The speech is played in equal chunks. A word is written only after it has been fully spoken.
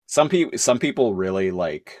some people really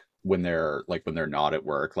like when they're not at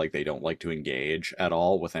work, like they don't like to engage at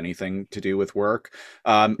all with anything to do with work.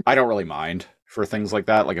 I don't really mind for things like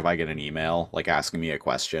that. Like if I get an email like asking me a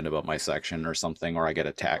question about my section or something, or I get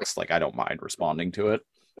a text, like I don't mind responding to it.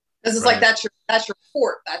 This is like Right. that's your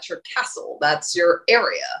fort, that's your castle, that's your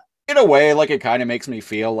area. In a way, like it kind of makes me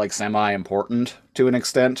feel like semi-important to an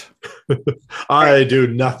extent. I do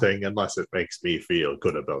nothing unless it makes me feel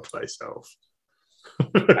good about myself.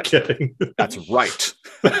 Kidding. That's right.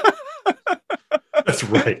 That's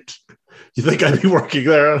right. You think I'd be working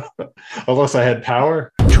there unless I had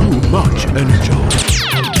power? Too much energy.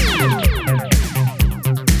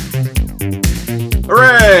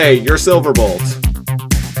 Hooray! You're Silverbolt.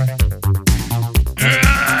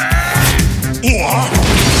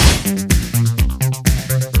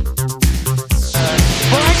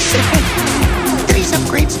 For I say, these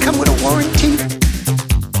upgrades come with a warranty.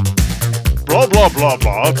 Blah blah blah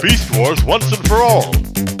blah. Beast Wars once and for all.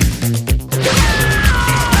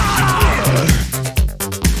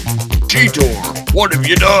 Cheetor, what have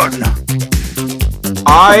you done?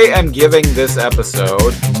 I am giving this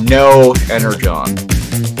episode no Energon.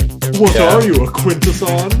 What Yeah. are you, a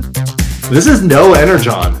Quintesson? This is no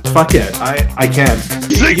Energon. Fuck it. I can't.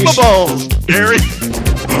 Sigma balls, Gary.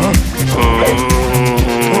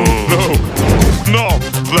 No, not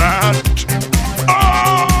that.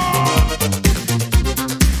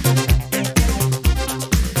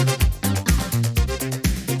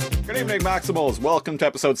 Good evening, Maximals. Welcome to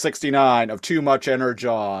episode 69 of Too Much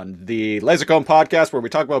Energon, the Lasercomb podcast where we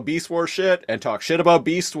talk about Beast Wars shit and talk shit about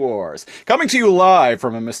Beast Wars. Coming to you live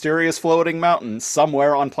from a mysterious floating mountain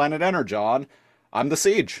somewhere on planet Energon, I'm The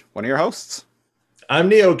Siege, one of your hosts. I'm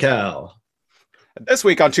NeoCal. This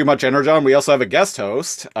week on Too Much Energon, we also have a guest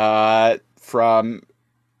host from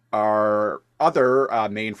our other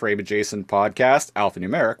mainframe adjacent podcast,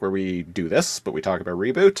 Alphanumeric, where we do this, but we talk about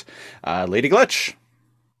Reboot. Lady Glitch.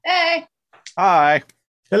 Hey. Hi.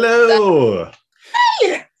 Hello.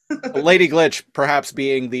 Lady Glitch, perhaps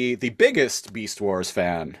being the biggest Beast Wars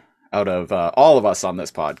fan out of all of us on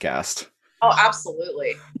this podcast. Oh,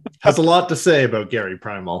 absolutely. Has a lot to say about Gary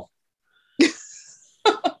Primal.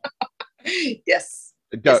 Yes.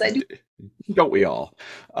 Don't, I do. don't we all?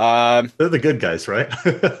 They're the good guys, right?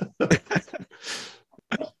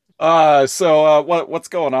 So what's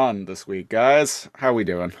going on this week, guys? How are we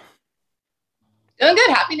doing? Doing good.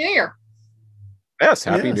 Happy New Year. Yes,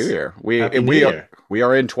 Happy Yes. New Year. Happy New Year. We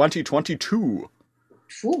are in 2022.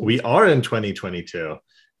 Ooh. We are in 2022.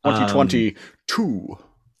 2022.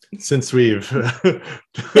 Since we've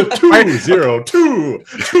 202.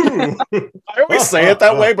 I always say it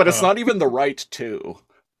that way, but it's not even the right two.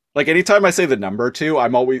 Like anytime I say the number two, I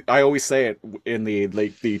always say it in the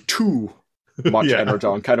too much Yeah.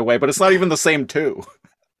 Energon kind of way, but it's not even the same two.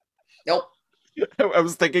 Nope. I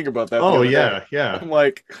was thinking about that. the Oh other yeah, day. yeah. I'm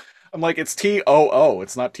like it's TOO,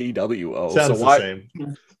 it's not TWO. Sounds So why? the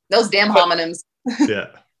same. Those damn homonyms. Yeah.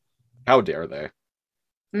 How dare they?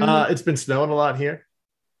 It's been snowing a lot here.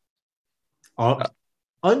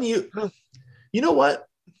 You know what,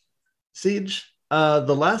 Siege?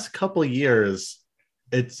 The last couple years,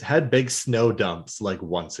 it's had big snow dumps like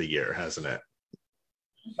once a year, hasn't it?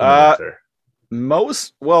 In the winter.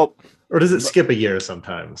 Or does it skip a year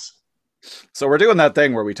sometimes? So we're doing that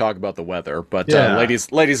thing where we talk about the weather, but Yeah.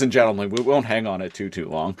 ladies and gentlemen, we won't hang on it too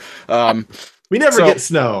long. We never So- get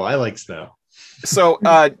snow. I like snow. So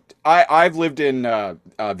I've lived in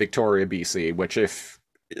Victoria, BC, which if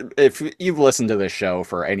you've listened to this show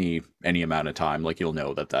for any amount of time, like you'll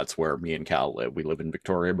know that that's where me and Cal live. We live in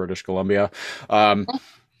Victoria, British Columbia.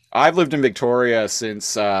 I've lived in Victoria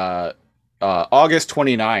since August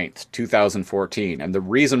 29th, 2014. And the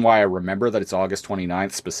reason why I remember that it's August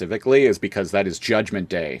 29th specifically is because that is Judgment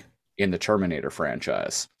Day in the Terminator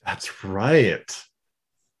franchise. That's right.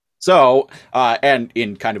 So, and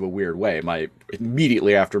in kind of a weird way,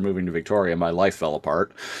 immediately after moving to Victoria, my life fell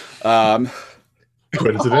apart.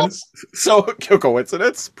 Coincidence? So,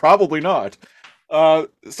 coincidence? Probably not. But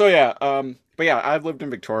yeah, I've lived in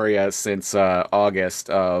Victoria since August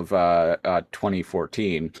of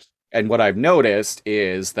 2014. And what I've noticed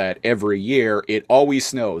is that every year it always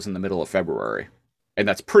snows in the middle of February. And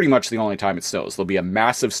that's pretty much the only time it snows. There'll be a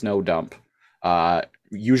massive snow dump,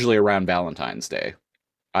 usually around Valentine's Day,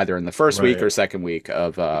 either in the first week Right. or second week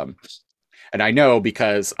of. And I know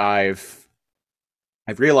because I've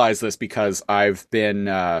realized this because I've been.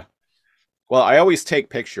 I always take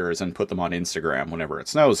pictures and put them on Instagram whenever it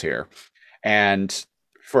snows here. And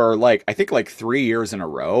for like I think like 3 years in a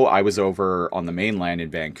row, I was over on the mainland in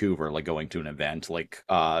Vancouver, like going to an event. Like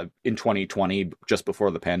in 2020, just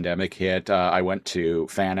before the pandemic hit, I went to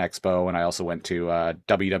Fan Expo, and I also went to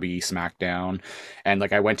WWE SmackDown, and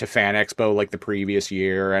like I went to Fan Expo like the previous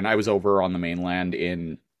year, and I was over on the mainland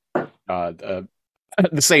in the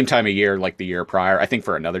same time of year, like the year prior, I think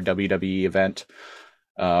for another WWE event.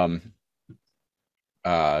 Um,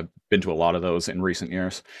 been to a lot of those in recent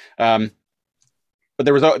years. But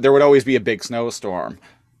there would always be a big snowstorm,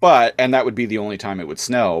 and that would be the only time it would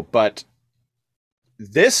snow. But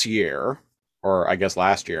this year, or I guess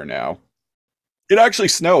last year now, it actually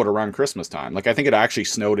snowed around Christmas time. Like I think it actually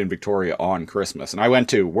snowed in Victoria on Christmas, and I went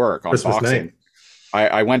to work on Christmas Boxing. night.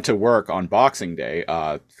 I went to work on Boxing Day.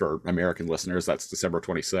 For American listeners, that's December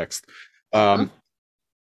 26th.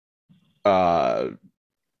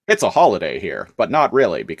 It's a holiday here, but not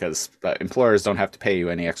really, because employers don't have to pay you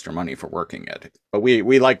any extra money for working it. But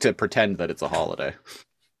we like to pretend that it's a holiday.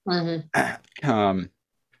 Mhm.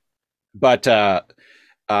 But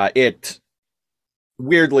it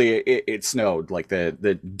weirdly it snowed like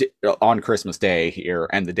on Christmas Day here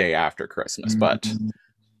and the day after Christmas. But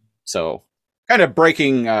so kind of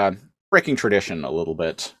breaking tradition a little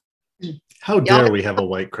bit. How dare we have a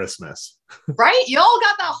white Christmas? Right? Y'all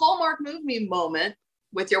got that Hallmark movie moment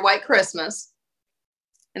with your white Christmas.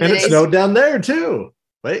 And it snowed down there too.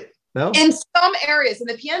 Wait, no? In some areas. In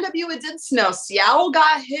the PNW, it did snow. Seattle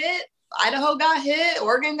got hit. Idaho got hit.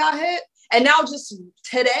 Oregon got hit. And now just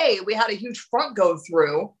today, we had a huge front go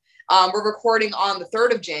through. We're recording on the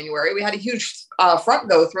 3rd of January. We had a huge front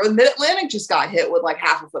go through. The Mid-Atlantic just got hit with like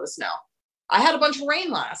half a foot of snow. I had a bunch of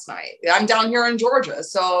rain last night. I'm down here in Georgia,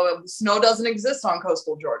 so snow doesn't exist on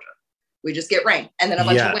coastal Georgia. We just get rain and then a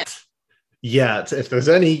bunch of wind. Yet, if there's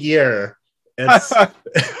any year, it's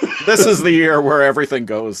this is the year where everything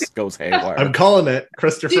goes haywire. I'm calling it.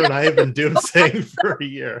 Christopher and I have been doomsaying for a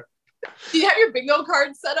year. Do you have your bingo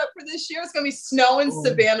card set up for this year? It's going to be snow in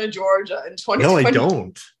Savannah, Georgia in 2020. No, I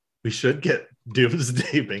don't. We should get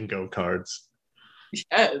doomsday bingo cards.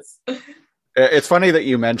 Yes. It's funny that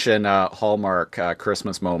you mention Hallmark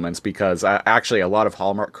Christmas moments, because actually a lot of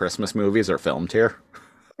Hallmark Christmas movies are filmed here.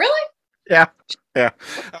 Really? Yeah.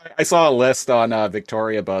 I saw a list on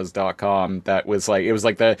victoriabuzz.com that was like, it was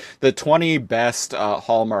like the 20 best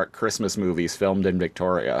Hallmark Christmas movies filmed in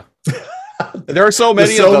Victoria. There are so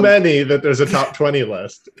many There's so many that there's a top 20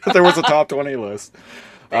 list. There was a top 20 list.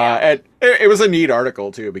 And it was a neat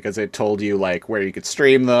article too, because it told you like where you could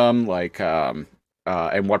stream them, like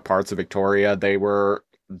and what parts of Victoria they were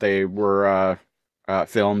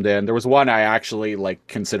filmed in. There was one I actually like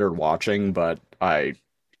considered watching, but I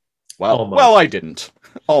didn't.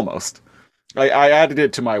 Almost. I added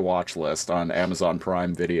it to my watch list on Amazon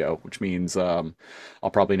Prime Video, which means I'll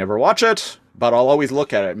probably never watch it, but I'll always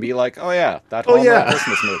look at it and be like, oh yeah, that Hallmark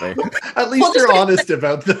Christmas movie. At least you're honest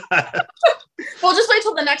about that. We'll just wait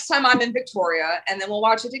till the next time I'm in Victoria, and then we'll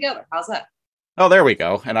watch it together. How's that? Oh, there we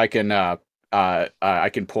go. And I can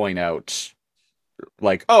point out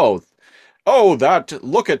like, oh,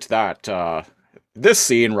 look at that. This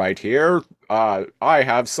scene right here, I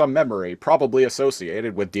have some memory, probably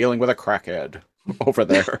associated with dealing with a crackhead over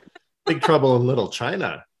there. Big Trouble in Little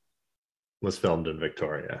China was filmed in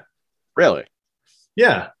Victoria. Really?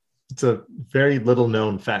 Yeah. It's a very little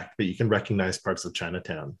known fact, but you can recognize parts of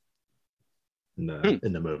Chinatown in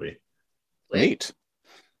the movie. Neat.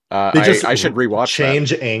 I should rewatch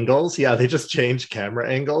change angles. Yeah, they just change camera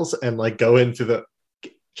angles and like go into the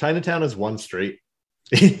Chinatown is one street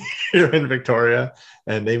here in Victoria,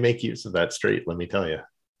 and they make use of that street, let me tell you.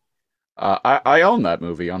 I own that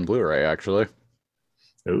movie on Blu-ray, actually.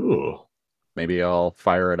 Ooh. Maybe I'll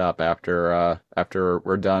fire it up after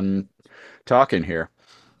we're done talking here.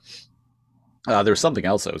 There's something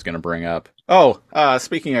else I was going to bring up. Oh,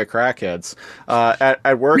 speaking of crackheads,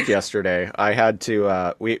 at work yesterday, I had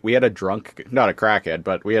to, we had a drunk, not a crackhead,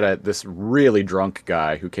 but we had this really drunk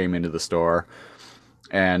guy who came into the store,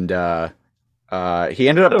 and he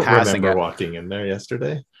ended up passing out. Walking in there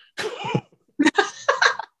yesterday.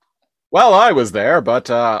 Well, I was there, but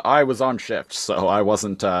I was on shift, so I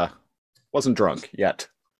wasn't drunk yet.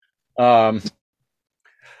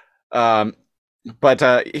 But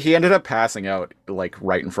he ended up passing out like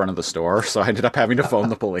right in front of the store, so I ended up having to phone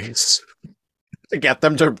the police to get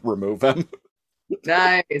them to remove him.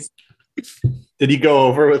 Nice. Did he go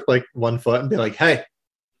over with like one foot and be like, hey,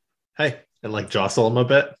 and like jostle him a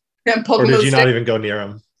bit? Or did you not even go near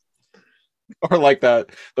him? Or like the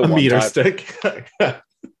meter stick.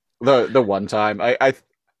 the one time I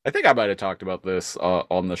I think I might have talked about this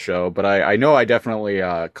on the show, but I know I definitely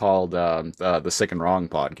called the Sick and Wrong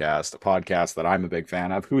podcast, a podcast that I'm a big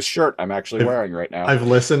fan of, whose shirt I'm actually I've- wearing right now. I've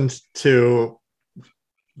listened to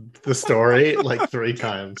the story like 3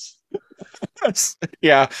 times.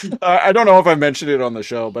 Yeah, I don't know if I mentioned it on the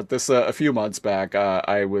show, but this a few months back,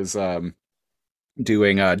 I was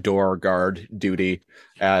doing door guard duty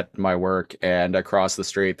at my work, and across the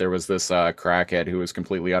street there was this crackhead who was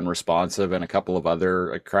completely unresponsive, and a couple of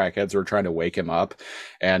other crackheads were trying to wake him up,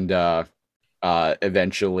 and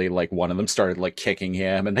eventually like one of them started like kicking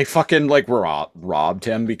him, and they fucking like robbed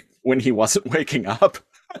him when he wasn't waking up.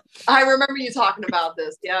 I remember you talking about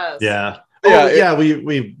this. Yes. Yeah. Yeah, Oh, yeah,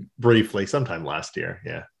 we briefly sometime last year.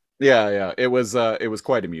 Yeah. Yeah, it was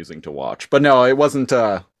quite amusing to watch. But no, it wasn't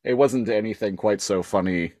anything quite so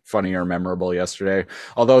funny or memorable yesterday.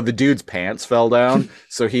 Although the dude's pants fell down,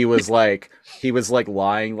 so he was like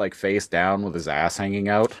lying like face down with his ass hanging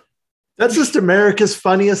out. That's just America's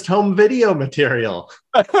funniest home video material.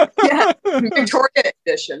 Yeah. Victoria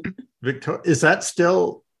edition. Victoria, is that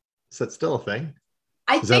still a thing?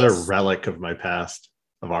 I Is that think a relic of my past,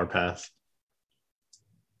 of our past?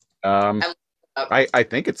 I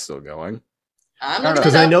think it's still going. I'm I don't know,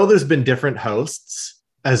 Because looking it I up. know there's been different hosts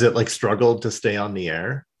as it like struggled to stay on the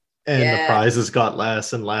air, and the Yeah. prizes got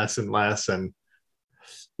less and less and less.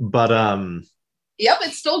 But Yep,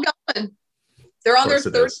 it's still going. They're of on their course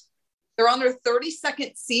it third. is. They're on their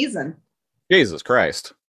 32nd season, Jesus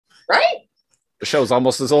Christ. right? The show's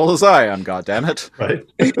almost as old as I am, goddammit. Right.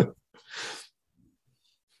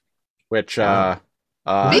 Which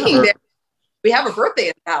Speaking of, we have a birthday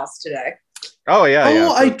in the house today. oh yeah, yeah.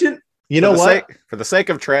 I didn't. You know what? For the sake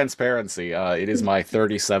of transparency, it is my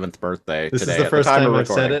 37th birthday This today. is the at first time time of I've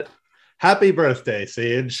said recording. it. Happy birthday,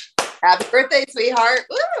 Siege. Happy birthday, sweetheart!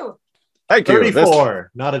 Woo! Thank you. This-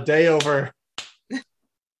 34, not a day over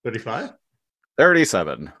 35?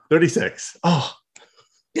 37. 36. Oh,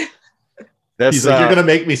 This he's like, you're gonna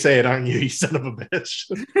make me say it, aren't you? You son of a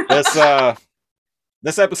bitch.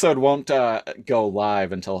 this episode won't go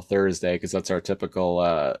live until Thursday because that's our typical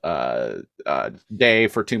day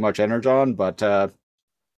for Too Much Energon. But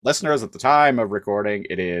listeners, at the time of recording,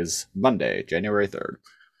 it is Monday, January 3rd.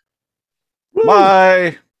 Woo!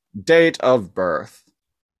 My date of birth.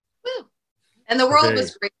 Woo! And the world Okay.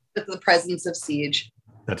 was great with the presence of Siege.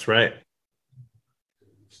 That's right.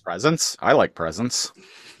 Presents. I like presents.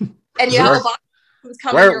 And you Where- have a box that's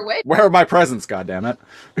coming your way. Where are my presents? goddammit?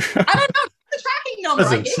 I don't know the tracking number. I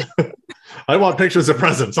Presents. gave it. I want pictures of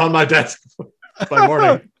presents on my desk by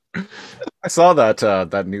morning. I saw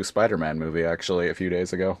that new Spider-Man movie actually a few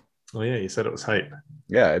days ago. Oh yeah, you said it was hype.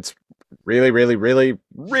 Yeah, it's really, really, really,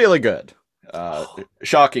 really good.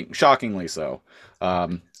 Shockingly so.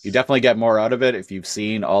 You definitely get more out of it if you've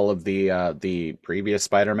seen all of the previous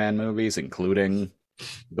Spider-Man movies, including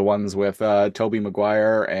the ones with Tobey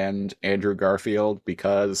Maguire and Andrew Garfield,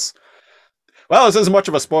 because, well, this isn't much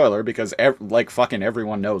of a spoiler because fucking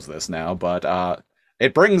everyone knows this now, but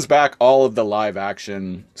it brings back all of the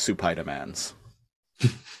live-action Spider-Mans.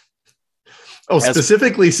 Oh, As-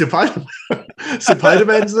 specifically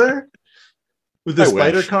Spider-Man's there with the I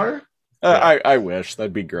spider wish. car. I wish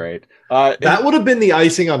that'd be great. That would have been the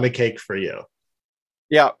icing on the cake for you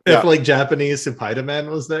Yeah, if like Japanese Spider-Man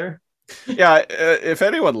was there. yeah. If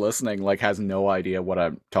anyone listening like has no idea what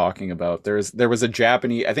I'm talking about, there was a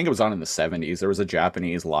Japanese. I think it was on in the 70s. There was a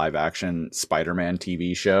Japanese live action Spider-Man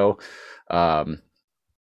TV show, and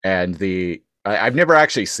I've never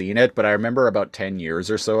actually seen it, but I remember about 10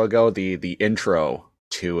 years or so ago, the intro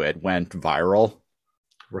to it went viral.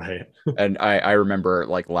 Right. And I remember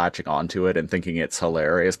like latching onto it and thinking it's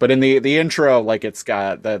hilarious. But in the intro, like it's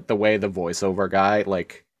got the way the voiceover guy,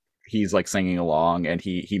 like he's like singing along and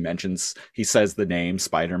he says the name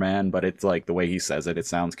Spider-Man, but it's like the way he says it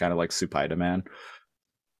sounds kind of like Spider-Man.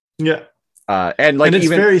 Yeah. And like And it's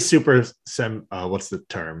even very super what's the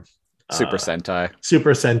term? Super Sentai.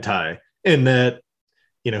 Super Sentai. In that,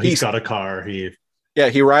 you know, he's He's- got a car.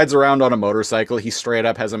 He rides around on a motorcycle. He straight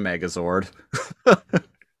up has a Megazord.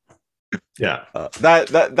 yeah.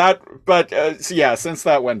 So yeah, since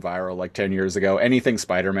that went viral like 10 years ago, anything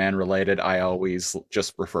Spider-Man related, I always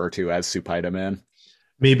just refer to as Spider-Man.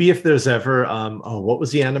 Maybe if there's ever what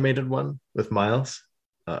was the animated one with Miles?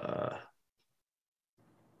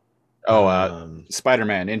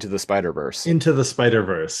 Spider-Man Into the Spider-Verse. Into the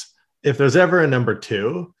Spider-Verse. If there's ever a number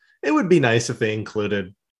 2, it would be nice if they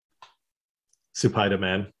included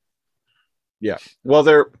Spider-Man. Yeah. Well,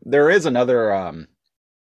 there is another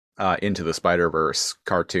Into the Spider-Verse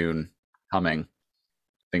cartoon coming. I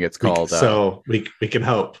think it's called So we can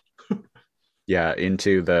hope. yeah,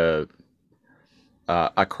 Into the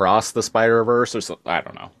Across the Spider-Verse or something. I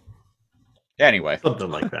don't know. Anyway.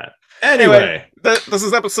 Something like that. Anyway. This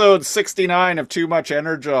is episode 69 of Too Much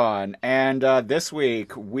Energon, and this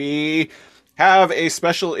week we have a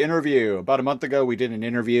special interview. About a month ago, we did an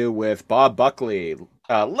interview with Bob Buckley,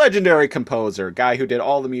 a legendary composer, guy who did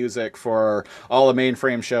all the music for all the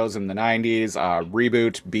mainframe shows in the 90s,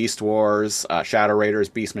 Reboot, Beast Wars, Shadow Raiders,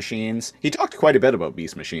 Beast Machines. He talked quite a bit about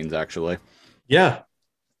Beast Machines, actually. Yeah,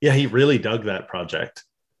 he really dug that project.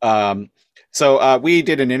 So we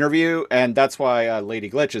did an interview, and that's why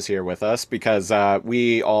Lady Glitch is here with us, because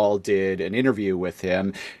we all did an interview with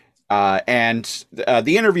him. And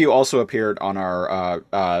the interview also appeared on our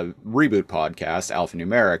Reboot podcast,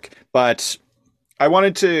 Alphanumeric. But I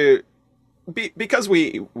wanted to, because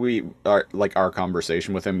we are like our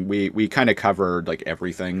conversation with him, we kind of covered like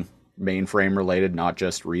everything mainframe related, not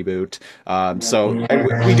just Reboot.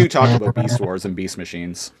 And we do talk about Beast Wars and Beast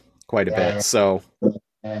Machines quite a bit. So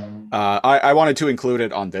I wanted to include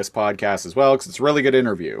it on this podcast as well, because it's a really good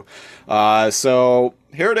interview. So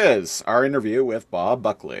here it is, our interview with Bob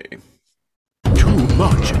Buckley. Too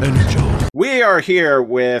much energy. We are here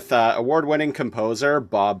with award-winning composer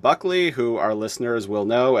Bob Buckley, who our listeners will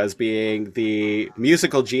know as being the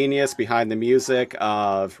musical genius behind the music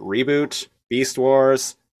of Reboot, Beast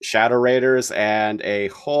Wars, Shadow Raiders, and a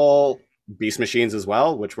whole Beast Machines as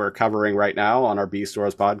well, which we're covering right now on our Beast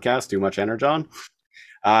Wars podcast, Too Much Energon.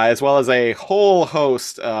 As well as a whole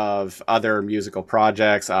host of other musical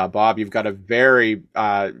projects. Bob, you've got a very,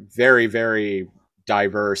 very, very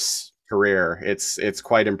diverse career. It's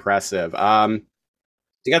quite impressive. To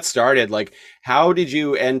get started, like, how did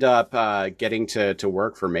you end up getting to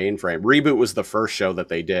work for Mainframe? Reboot was the first show that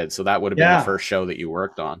they did, so that would have been the first show that you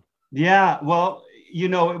worked on. Yeah, well,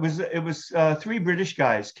 it was 3 British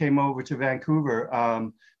guys came over to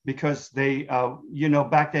Vancouver. Because they,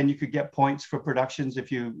 back then you could get points for productions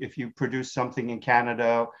if you produce something in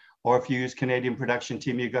Canada, or if you use Canadian production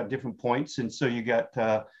team, you got different points, and so you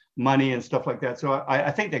got money and stuff like that. So I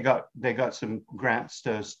think they got some grants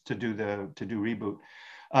to do Reboot,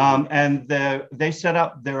 and they set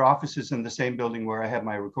up their offices in the same building where I had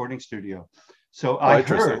my recording studio. So I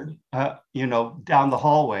heard, down the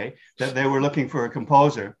hallway that they were looking for a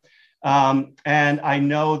composer. And I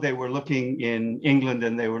know they were looking in England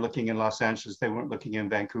and they were looking in Los Angeles. They weren't looking in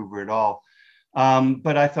Vancouver at all.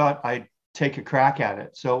 But I thought I'd take a crack at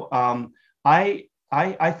it. So I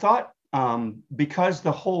thought because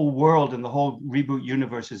the whole world and the whole Reboot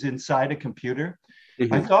universe is inside a computer,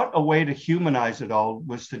 I thought a way to humanize it all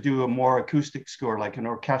was to do a more acoustic score, like an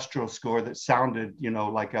orchestral score that sounded,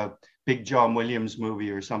 like a big John Williams movie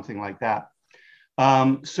or something like that.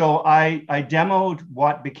 So I demoed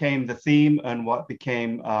what became the theme and what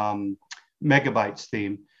became Megabyte's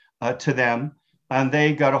theme to them. And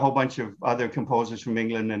they got a whole bunch of other composers from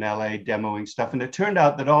England and LA demoing stuff. And it turned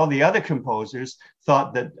out that all the other composers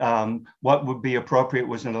thought that what would be appropriate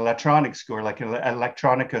was an electronic score, like an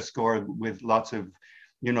electronica score with lots of,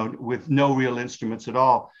 with no real instruments at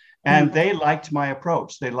all. And they liked my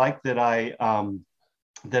approach. They liked that I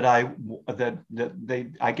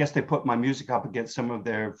guess they put my music up against some of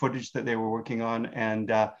their footage that they were working on,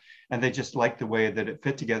 and they just liked the way that it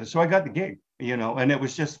fit together. So I got the gig, and it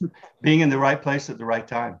was just being in the right place at the right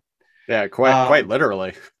time. Yeah, quite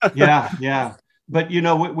literally. yeah. But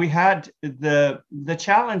we had the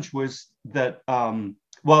challenge was that and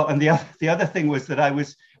the other thing was that I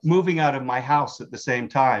was moving out of my house at the same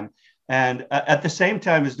time. And at the same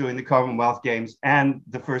time as doing the Commonwealth Games and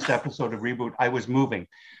the first episode of Reboot, I was moving.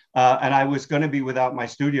 And I was going to be without my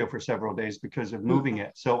studio for several days because of moving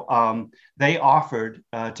it. So they offered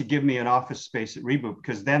to give me an office space at Reboot,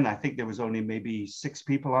 because then I think there was only maybe 6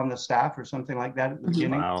 people on the staff or something like that at the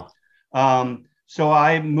beginning. Wow. So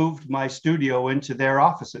I moved my studio into their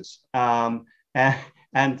offices.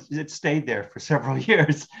 And it stayed there for several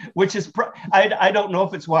years, which is, I don't know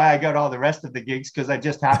if it's why I got all the rest of the gigs, because I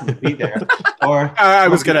just happened to be there. Or I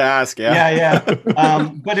was going to ask, yeah.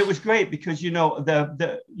 But it was great because,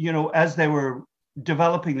 as they were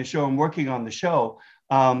developing the show and working on the show,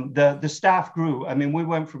 the staff grew. I mean, we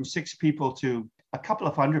went from 6 people to a couple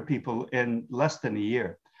of hundred people in less than a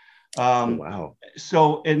year. Wow.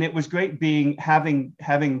 So, and it was great being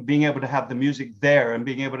able to have the music there and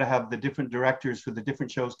being able to have the different directors for the different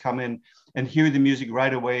shows come in and hear the music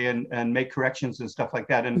right away and make corrections and stuff like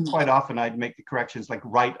that. And quite often I'd make the corrections like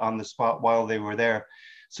right on the spot while they were there.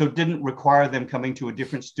 So it didn't require them coming to a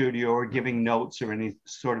different studio or giving notes or any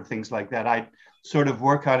sort of things like that. I'd sort of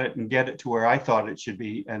work on it and get it to where I thought it should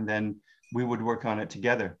be, and then we would work on it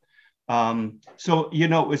together. So,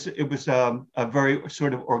 it was a very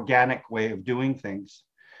sort of organic way of doing things.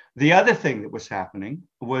 The other thing that was happening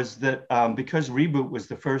was that because Reboot was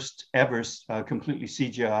the first ever completely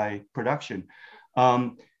CGI production,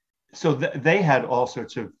 so they had all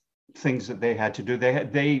sorts of things that they had to do.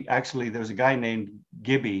 They actually, there was a guy named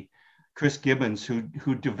Chris Gibbons,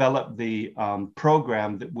 who developed the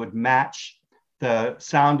program that would match the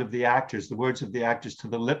sound of the actors, the words of the actors, to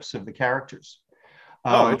the lips of the characters.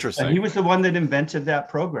 Interesting. And he was the one that invented that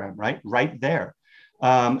program, right there.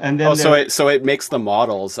 And then so it makes the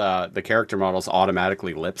models, the character models,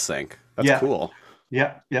 automatically lip sync. That's cool.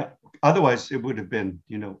 Yeah. Otherwise, it would have been,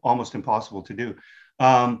 almost impossible to do.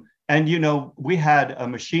 And we had a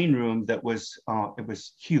machine room that was it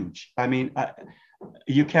was huge. I mean,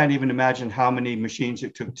 you can't even imagine how many machines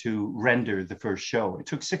it took to render the first show. It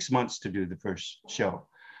took 6 months to do the first show.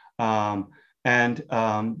 Now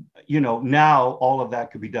all of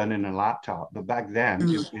that could be done in a laptop, but back then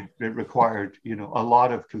it required, a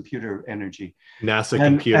lot of computer energy. NASA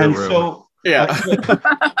computer room. So, yeah.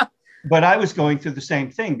 But I was going through the same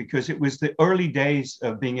thing because it was the early days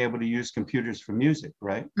of being able to use computers for music,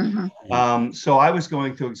 right? Mm-hmm. So I was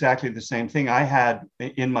going through exactly the same thing. I had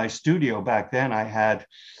in my studio back then, I had,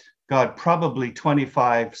 probably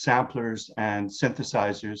 25 samplers and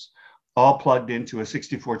synthesizers, all plugged into a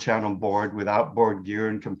 64-channel board with outboard gear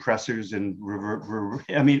and compressors and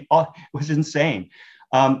it was insane.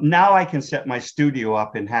 Now I can set my studio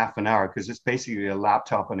up in half an hour because it's basically a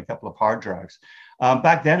laptop and a couple of hard drives.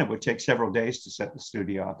 Back then, it would take several days to set the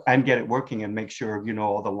studio up and get it working and make sure,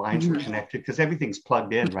 all the lines were connected because everything's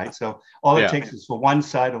plugged in, right? So all it takes is for one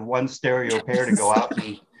side of one stereo pair to go out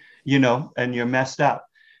and, and you're messed up.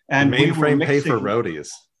 And mainframe pay for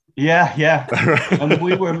roadies. Yeah. And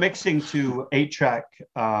we were mixing to 8-track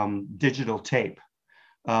digital tape.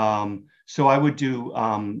 So I would do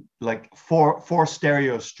like four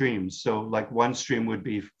stereo streams. So like one stream would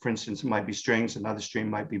be, for instance, it might be strings, another stream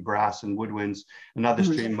might be brass and woodwinds, another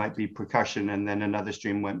stream might be percussion, and then another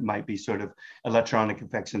stream might be sort of electronic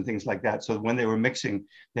effects and things like that. So when they were mixing,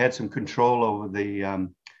 they had some control over the,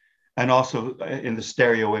 and also in the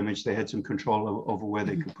stereo image, they had some control over where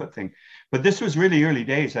they could put things. But this was really early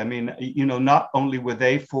days. I mean, not only were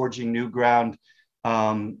they forging new ground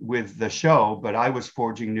with the show, but I was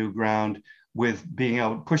forging new ground with being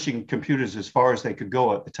out pushing computers as far as they could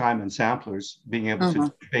go at the time, and samplers being able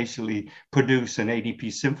to basically produce an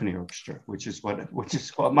 80-piece symphony orchestra, which is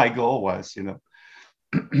what my goal was,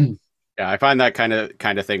 Yeah, I find that kind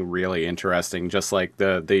of thing really interesting. Just like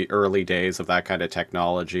the early days of that kind of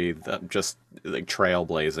technology, just like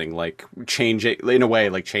trailblazing, like changing in a way,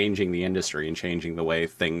 like changing the industry and changing the way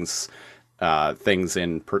things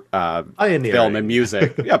in film and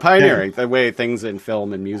music. Yeah, pioneering the way things in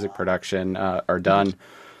film and music production are done.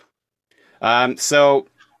 So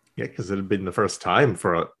yeah, because it had been the first time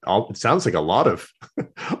for it sounds like a lot of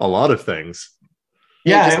things.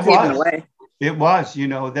 Yeah, it was. It was,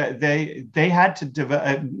 that they had to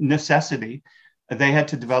develop necessity. They had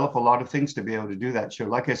to develop a lot of things to be able to do that show.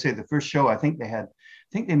 Like I say, the first show, I think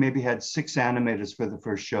they maybe had 6 animators for the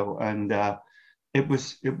first show, and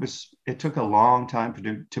it took a long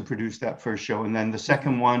time to produce that first show. And then the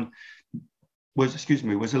second one was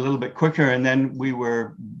a little bit quicker. And then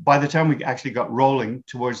by the time we actually got rolling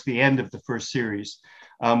towards the end of the first series,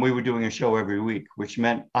 we were doing a show every week, which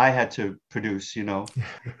meant I had to produce,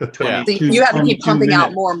 22, you had to keep pumping minutes.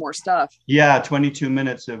 out more and more stuff. Yeah, 22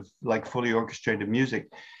 minutes of like fully orchestrated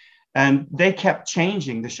music. And they kept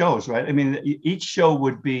changing the shows, right? I mean, each show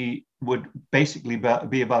would basically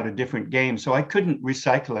be about a different game. So I couldn't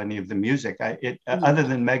recycle any of the music. Other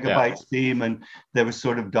than Megabyte's theme, and there was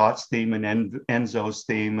sort of Dot's theme and Enzo's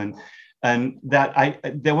theme, and that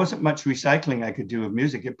there wasn't much recycling I could do of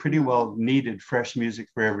music. It pretty well needed fresh music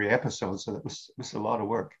for every episode. So it was a lot of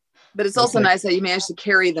work. But it's also nice that you managed to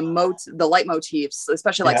carry the leitmotifs,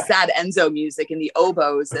 especially like sad Enzo music and the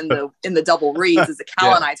oboes and the double reeds, as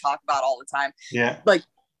Cal and I talk about all the time. Yeah. Like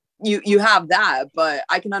you have that, but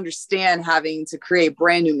I can understand having to create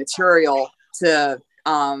brand new material to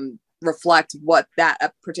reflect what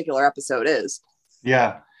that particular episode is.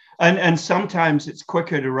 Yeah. And sometimes it's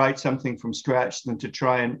quicker to write something from scratch than to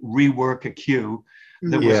try and rework a cue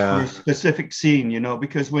that was for a specific scene,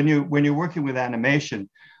 because when you're working with animation,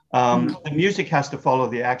 the music has to follow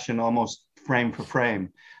the action almost frame for frame.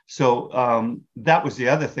 So that was the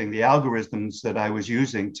other thing, the algorithms that I was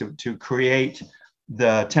using to create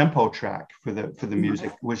the tempo track for the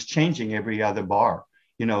music was changing every other bar.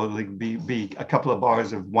 Like be a couple of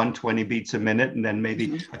bars of 120 beats a minute, and then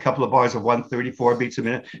maybe a couple of bars of 134 beats a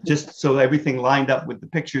minute, just so everything lined up with the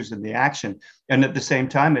pictures and the action. And at the same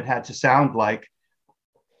time, it had to sound like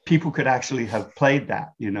people could actually have played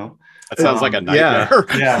that, you know. That sounds like a Yeah. nightmare.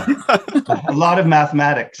 Yeah. A lot of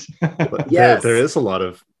mathematics. But Yes. there is a lot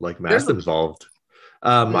of like There's math a- involved.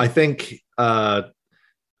 I think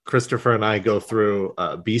Christopher and I go through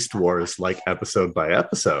Beast Wars like episode by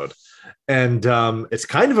episode, and it's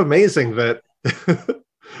kind of amazing that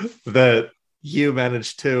that you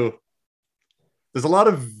managed to. There's a lot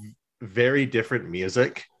of very different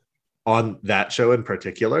music on that show in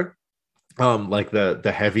particular, like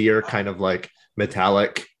the heavier kind of like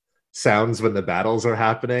metallic sounds when the battles are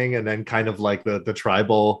happening, and then kind of like the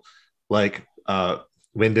tribal like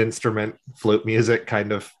wind instrument flute music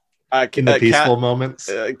kind of in the peaceful moments.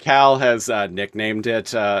 Cal has nicknamed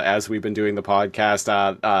it as we've been doing the podcast,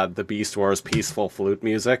 the Beast Wars peaceful flute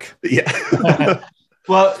music. Yeah.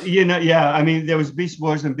 Well, you know, yeah. I mean, there was Beast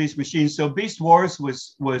Wars and Beast Machines. So Beast Wars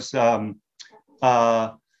was sort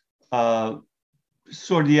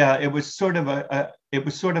of, yeah. It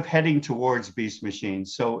was sort of heading towards Beast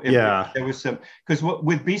Machines. So there was some, because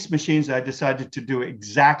with Beast Machines, I decided to do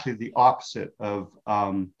exactly the opposite of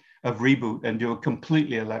Reboot and do a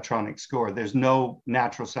completely electronic score. There's no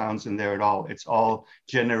natural sounds in there at all. It's all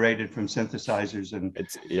generated from synthesizers, and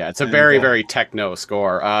it's a very techno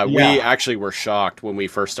score. We actually were shocked when we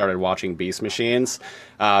first started watching Beast Machines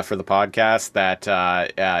for the podcast that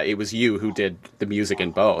it was you who did the music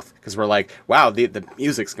in both, because we're like, wow, the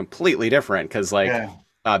music's completely different, because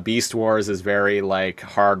Beast Wars is very like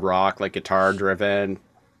hard rock, like guitar driven.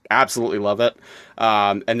 Absolutely love it.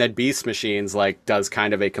 And then Beast Machines like does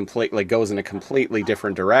kind of goes in a completely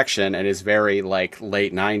different direction and is very like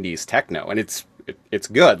late 90s techno, and it's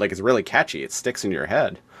good. Like, it's really catchy. It sticks in your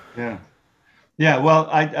head. Yeah. Well,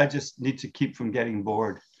 I just need to keep from getting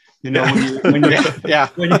bored. You know,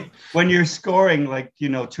 when you're scoring like, you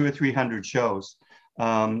know, 200 or 300 shows,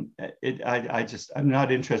 I'm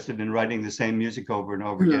not interested in writing the same music over and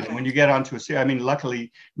over again. And when you get onto a series, I mean,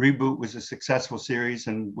 luckily Reboot was a successful series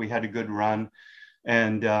and we had a good run,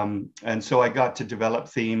 and so I got to develop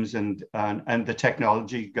themes, and the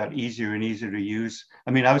technology got easier and easier to use.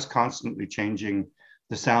 I mean, I was constantly changing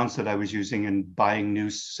the sounds that I was using and buying new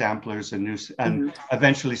samplers and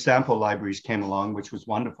eventually sample libraries came along, which was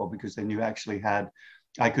wonderful, because then you actually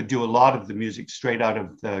I could do a lot of the music straight out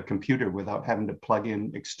of the computer without having to plug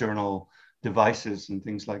in external devices and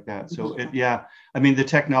things like that. So I mean, the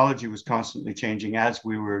technology was constantly changing as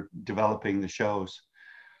we were developing the shows.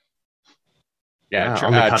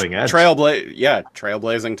 On the cutting edge.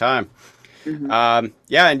 Trailblazing time.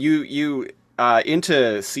 And you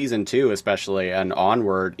into season 2 especially and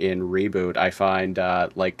onward in Reboot, I find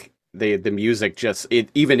like the music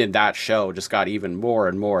even in that show just got even more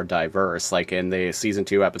and more diverse. Like in the season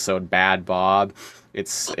 2 episode Bad Bob,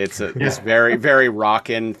 it's this very, very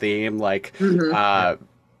rockin' theme, like and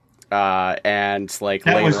like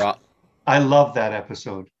later on, I love that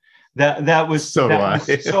episode. That was so much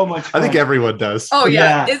fun. I think everyone does. Oh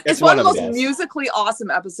yeah, it's one of the most musically awesome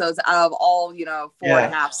episodes out of all,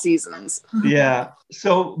 4.5 seasons. Yeah.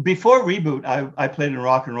 So before Reboot, I played in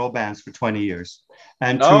rock and roll bands for 20 years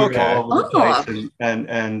and toured all over the place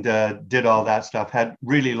and did all that stuff. Had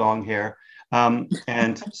really long hair,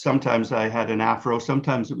 and sometimes I had an afro.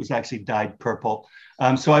 Sometimes it was actually dyed purple.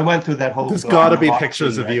 So I went through that whole. There's got to be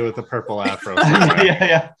pictures of you with the purple afro.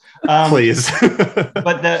 Please.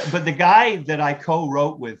 but the guy that I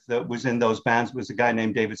co-wrote with that was in those bands was a guy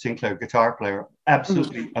named David Sinclair, guitar player,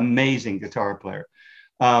 absolutely amazing guitar player.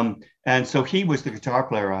 And so he was the guitar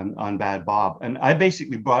player on Bad Bob. And I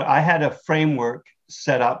basically I had a framework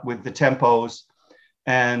set up with the tempos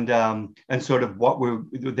and sort of what were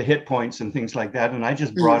the hit points and things like that. And I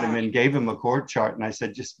just brought him in, gave him a chord chart, and I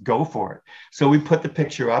said, just go for it. So we put the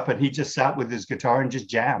picture up and he just sat with his guitar and just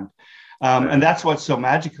jammed. And that's what's so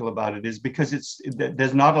magical about it, is because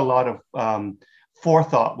there's not a lot of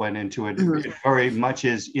forethought went into it. It very much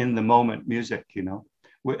is in the moment music, So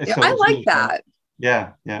I like really that.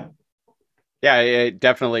 Yeah. Yeah, it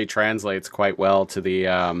definitely translates quite well to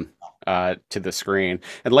the screen.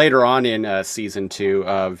 And later on in season 2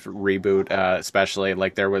 of Reboot, especially,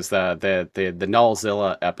 like there was the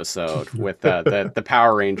Nullzilla episode with the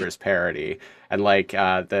Power Rangers parody, and like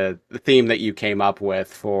the theme that you came up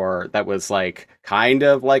with for that was like kind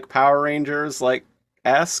of like Power Rangers like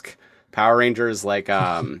esque. Power Rangers like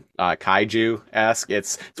kaiju esque.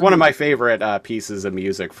 It's one of my favorite pieces of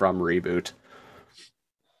music from Reboot.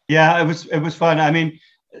 Yeah, it was fun. I mean,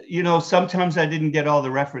 you know, sometimes I didn't get all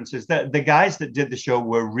the references. The guys that did the show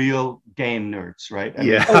were real game nerds, right? I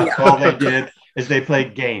mean, all they did is they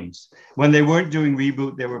played games. When they weren't doing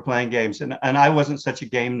Reboot, they were playing games. And I wasn't such a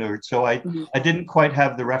game nerd, so I didn't quite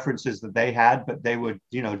have the references that they had, but they would,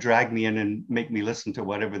 you know, drag me in and make me listen to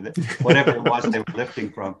whatever it was they were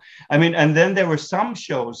lifting from. I mean, and then there were some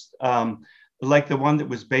shows like the one that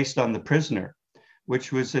was based on The Prisoner,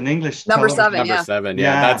 which was an English Number television- 7.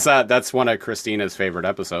 Yeah. That's one of Christina's favorite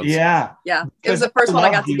episodes. Yeah. Yeah, it was the first one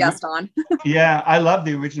I got to guest on. Yeah, I love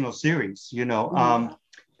the original series, you know,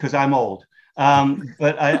 because I'm old.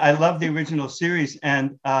 But I love the original series,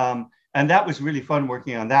 and that was really fun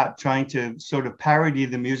working on that, trying to sort of parody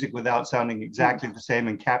the music without sounding exactly the same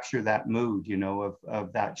and capture that mood, you know,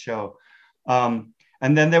 of that show. And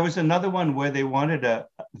then there was another one where they wanted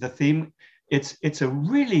the theme. It's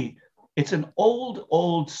an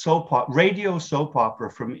old radio soap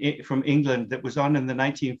opera from England that was on in the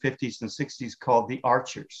 1950s and 60s called The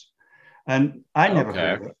Archers, and I never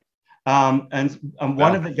heard of it. And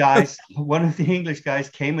one of the English guys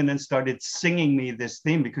came in and started singing me this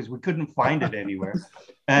theme because we couldn't find it anywhere,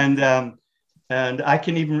 and I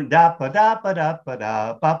can even da ba da ba da ba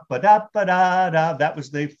da ba ba da ba da da. That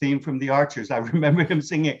was the theme from The Archers. I remember him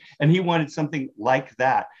singing, and he wanted something like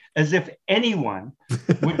that, as if anyone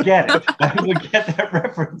would get it, would get that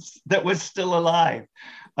reference that was still alive.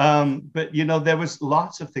 But you know, there was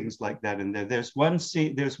lots of things like that in there. There's one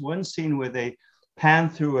scene where they pan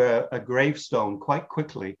through a gravestone quite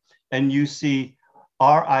quickly, and you see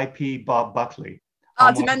R.I.P. Bob Buckley.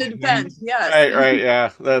 To Mend and Defend, yes. Right, yeah.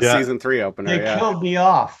 Season 3 opener. They killed me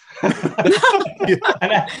off.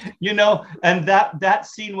 And you know, and that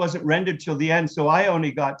scene wasn't rendered till the end, so I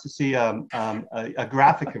only got to see a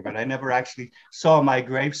graphic of it. I never actually saw my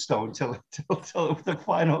gravestone till the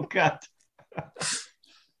final cut.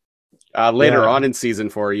 Later on in season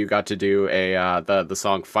 4, you got to do the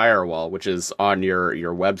song Firewall, which is on your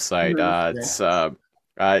website.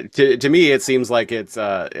 To me, it seems like it's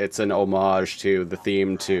an homage to the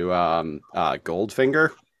theme to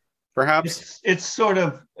Goldfinger, perhaps. It's sort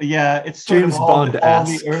of it's sort James of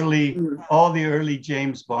all the early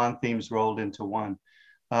James Bond themes rolled into one.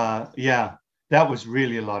 That was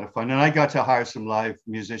really a lot of fun, and I got to hire some live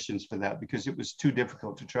musicians for that because it was too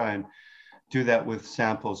difficult to try and do that with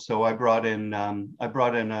samples. So I brought in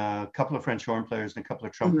a couple of French horn players and a couple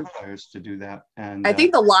of trumpet players to do that. And I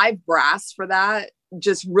think the live brass for that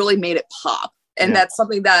just really made it pop. And that's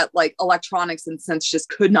something that like electronics and synths just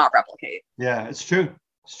could not replicate. Yeah, it's true.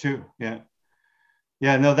 It's true. Yeah.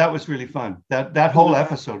 Yeah, no, that was really fun. That whole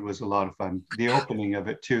episode was a lot of fun. The opening of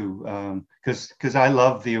it too, because I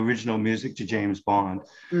love the original music to James Bond,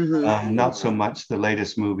 not so much the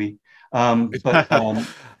latest movie. But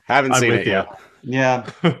haven't seen it yet. Yeah,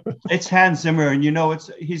 it's Hans Zimmer, and you know,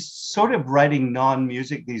 he's sort of writing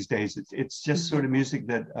non-music these days. It's just sort of music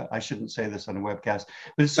that I shouldn't say this on a webcast,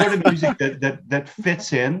 but it's sort of music that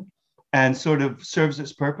fits in and sort of serves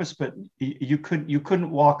its purpose. But you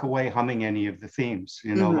couldn't walk away humming any of the themes.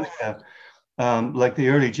 You know, like the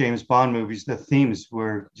early James Bond movies, the themes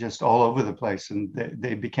were just all over the place, and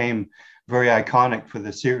they became very iconic for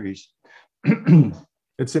the series.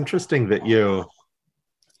 It's interesting that you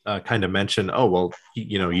kind of mention,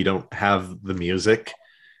 you don't have the music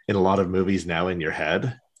in a lot of movies now in your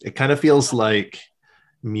head. It kind of feels like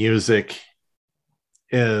music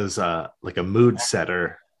is like a mood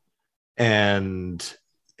setter, and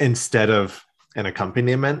instead of an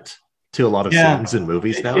accompaniment to a lot of scenes in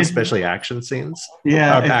movies now, especially action scenes.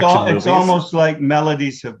 Yeah, it's almost like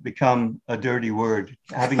melodies have become a dirty word,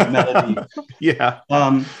 having a melody.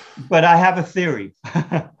 But I have a theory.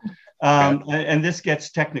 And this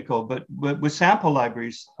gets technical, but with sample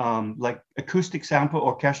libraries, like acoustic sample,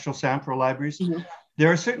 orchestral sample libraries,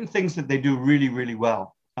 there are certain things that they do really, really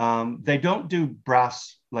well. They don't do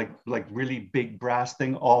brass, like really big brass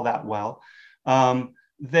thing all that well.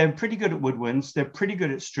 They're pretty good at woodwinds. They're pretty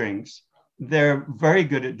good at strings. They're very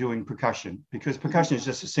good at doing percussion, because percussion is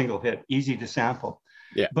just a single hit, easy to sample.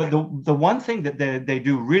 Yeah. But the one thing that they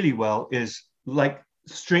do really well is like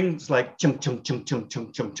strings, like chung chung chung chung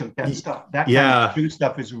chung chung chung. That stuff, that kind of string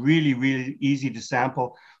stuff is really, really easy to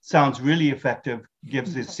sample. Sounds really effective.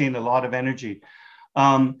 Gives the scene a lot of energy.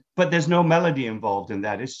 But there's no melody involved in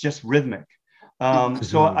that. It's just rhythmic.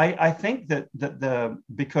 So I think that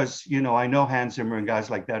because, you know, I know Hans Zimmer and guys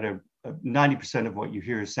like that are 90% of what you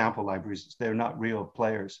hear is sample libraries. They're not real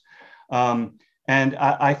players. And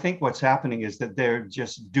I think what's happening is that they're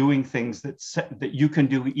just doing things that you can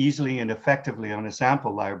do easily and effectively on a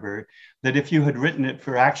sample library, that if you had written it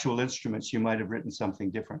for actual instruments, you might have written something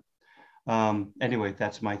different. Anyway,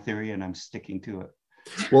 that's my theory, and I'm sticking to it.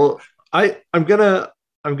 Well, I'm gonna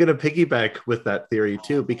piggyback with that theory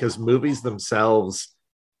too, because movies themselves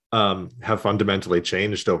have fundamentally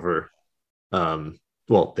changed over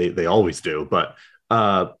well, they always do, but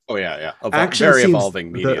Oh yeah. action Very scenes,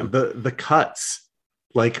 evolving medium. the cuts,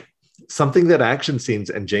 like something that action scenes,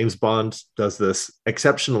 and James Bond does this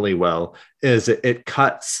exceptionally well, is it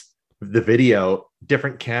cuts the video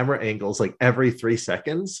different camera angles like every 3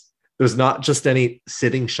 seconds. There's not just any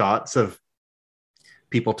sitting shots of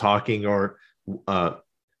people talking, or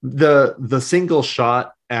the single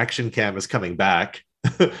shot action cam is coming back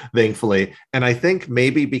thankfully. And I think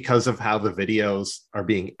maybe because of how the videos are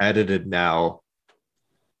being edited now,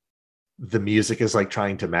 the music is like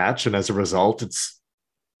trying to match, and as a result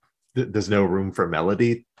there's no room for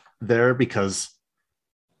melody there, because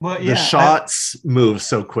the shots move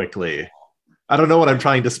so quickly. I don't know what I'm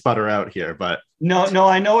trying to sputter out here, but no,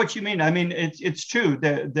 I know what you mean. I mean, it's true.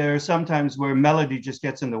 There are sometimes where melody just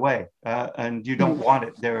gets in the way, and you don't want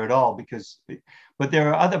it there at all. But there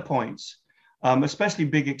are other points, especially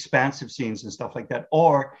big expansive scenes and stuff like that.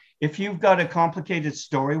 Or if you've got a complicated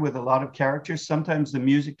story with a lot of characters, sometimes the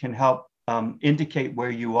music can help indicate where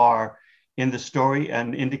you are in the story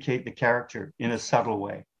and indicate the character in a subtle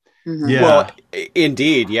way. Mm-hmm. Yeah. Well,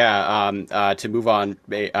 indeed, yeah. To move on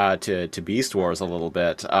to Beast Wars a little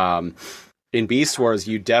bit. In Beast Wars,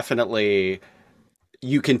 you can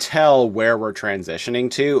tell where we're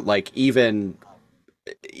transitioning to. Like even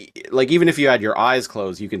if you had your eyes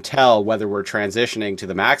closed, you can tell whether we're transitioning to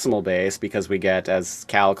the maximal bass, because we get, as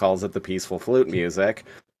Cal calls it, the peaceful flute music,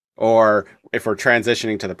 or if we're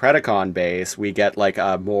transitioning to the Predacon bass, we get like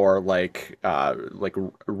a more like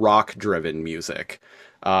rock driven music.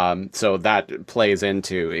 So that plays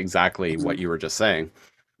into exactly what you were just saying.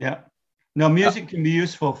 Yeah. No, music can be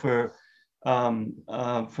useful for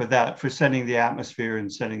that, for setting the atmosphere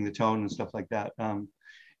and setting the tone and stuff like that.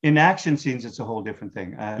 In action scenes, it's a whole different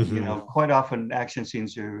thing. You know, quite often action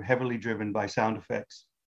scenes are heavily driven by sound effects.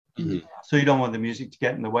 Mm-hmm. So you don't want the music to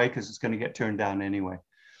get in the way, because it's going to get turned down anyway.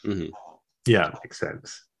 Mm-hmm. Yeah, makes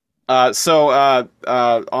sense. So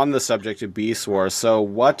on the subject of Beast Wars, so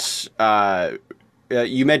what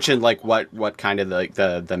you mentioned like what kind of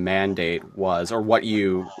the mandate was, or what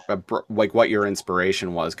you what your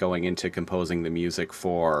inspiration was going into composing the music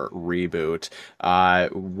for Reboot.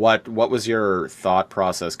 What was your thought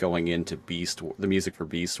process going into the music for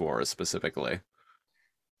Beast Wars specifically?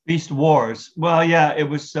 Beast Wars. Well, yeah, it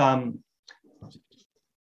was.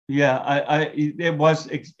 It was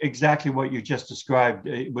exactly what you just described.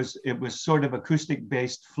 It was sort of acoustic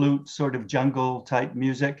based flute, sort of jungle type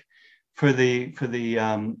music for the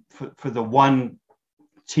one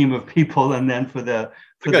team of people, and then for the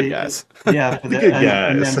good guys. Yeah, for the good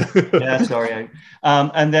guys.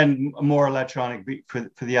 And then more electronic for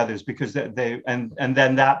the others, because they and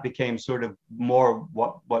then that became sort of more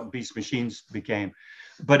what Beast Machines became.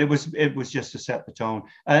 But it was just to set the tone.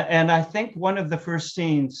 And I think one of the first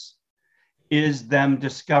scenes is them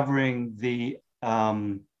discovering the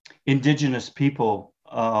indigenous people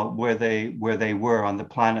where they were on the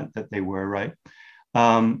planet that they were, right?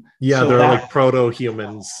 So they're like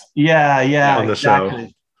proto-humans. Yeah, on the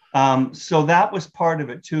exactly. show. So that was part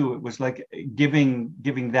of it too. It was like giving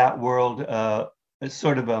that world a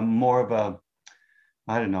sort of a more of a,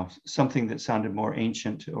 I don't know, something that sounded more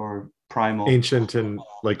ancient or primal, ancient and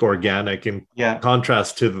like organic, in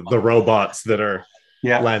contrast to the robots that are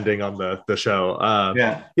landing on the show.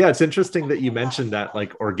 It's interesting that you mentioned that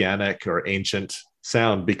like organic or ancient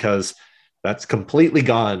sound, because that's completely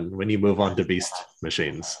gone when you move on to Beast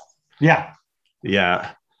Machines. Where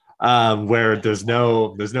there's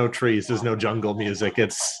no trees, there's no jungle music,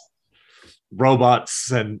 it's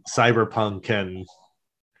robots and cyberpunk, and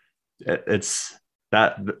it's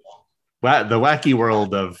that the wacky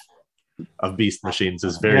world of Beast Machines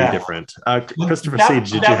is very different. Christopher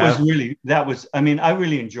Siege, I mean, I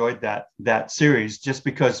really enjoyed that series, just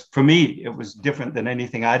because for me it was different than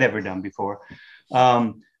anything I'd ever done before.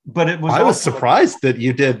 But it was. I was surprised that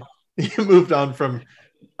you moved on from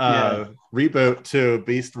Reboot to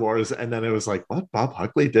Beast Wars, and then it was like, what? Bob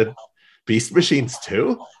Huckley did Beast Machines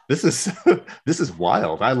too? This is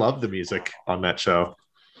wild. I love the music on that show.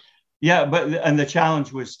 Yeah, and the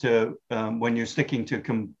challenge was to when you're sticking to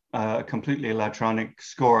a completely electronic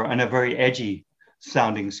score and a very edgy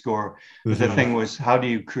sounding score, the thing was, how do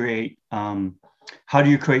you create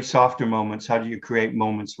softer moments? How do you create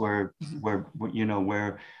moments where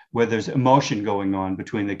there's emotion going on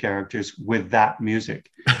between the characters with that music?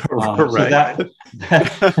 Right.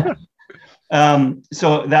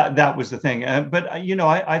 So that was the thing. But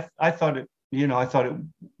I thought I thought it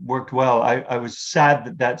worked well. I was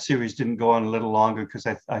sad that series didn't go on a little longer, because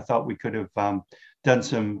I thought we could have done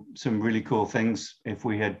some really cool things if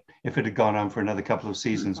it had gone on for another couple of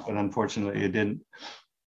seasons, but unfortunately it didn't.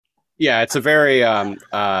 Yeah, it's a very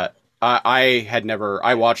I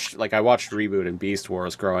watched Reboot and Beast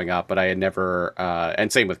Wars growing up, but I had never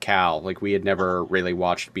and same with Cal, like we had never really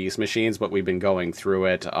watched Beast Machines, but we've been going through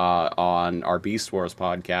it on our Beast Wars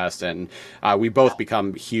podcast, and we both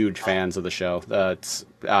become huge fans of the show.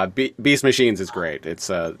 Beast Machines is great. It's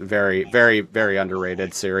a very, very, very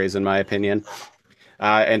underrated series in my opinion.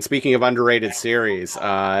 And speaking of underrated series,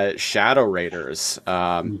 Shadow Raiders.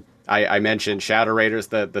 I mentioned Shadow Raiders,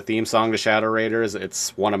 the theme song to Shadow Raiders.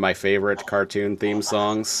 It's one of my favorite cartoon theme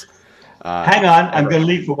songs. Hang on, I'm going to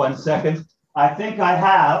leave for 1 second. I think I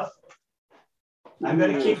have. I'm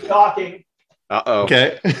going to keep talking. Uh-oh.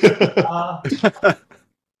 Okay.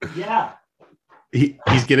 Yeah.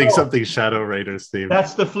 He's getting something Shadow Raiders themed.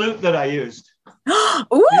 That's the flute that I used.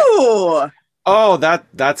 Ooh. Oh,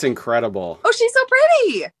 that's incredible. Oh, she's so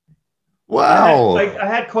pretty. Wow. I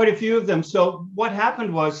had quite a few of them. So what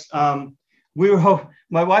happened was my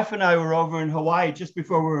wife and I were over in Hawaii just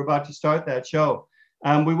before we were about to start that show.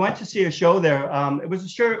 We went to see a show there. It was a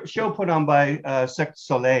show put on by Cirque du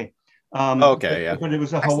Soleil. Okay, yeah. But it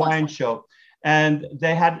was a Hawaiian show. And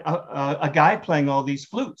they had a guy playing all these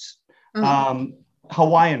flutes,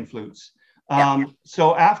 Hawaiian flutes.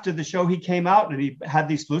 So after the show, he came out and he had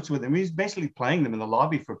these flutes with him. He's basically playing them in the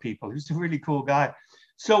lobby for people. He was a really cool guy.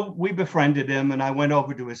 So we befriended him, and I went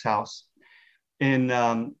over to his house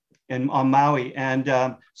on Maui.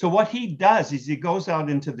 And so what he does is he goes out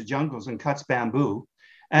into the jungles and cuts bamboo,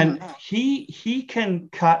 and he can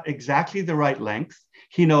cut exactly the right length.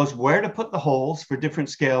 He knows where to put the holes for different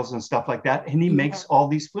scales and stuff like that. And he makes all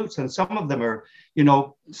these flutes, and some of them are,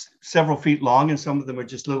 several feet long, and some of them are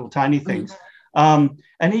just little tiny things.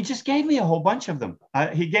 And he just gave me a whole bunch of them.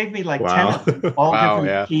 He gave me like 10 of them, all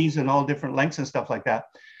different keys and all different lengths and stuff like that.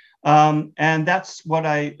 And that's what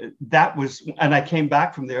and I came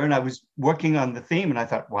back from there and I was working on the theme, and I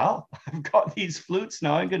thought, well, I've got these flutes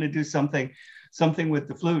now. I'm going to do something with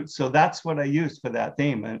the flute. So that's what I used for that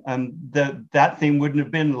theme. And that theme wouldn't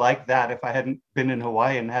have been like that if I hadn't been in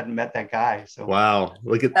Hawaii and hadn't met that guy. So wow,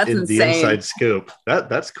 look at the insane. inside scoop.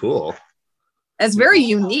 That's cool. It's very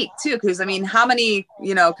unique too, because I mean, how many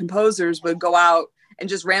composers would go out and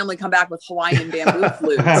just randomly come back with Hawaiian bamboo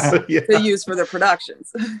flutes to use for their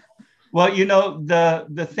productions? Well,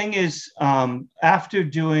 the thing is, after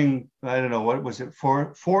doing, I don't know, what was it,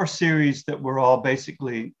 four series that were all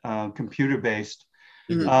basically computer based,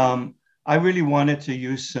 I really wanted to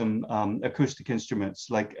use some acoustic instruments,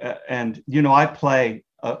 I play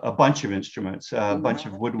a bunch of instruments, a bunch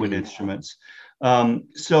of woodwind instruments.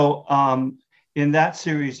 In that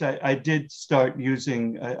series, I did start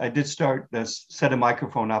set a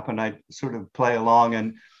microphone up, and I sort of play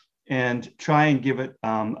along and try and give it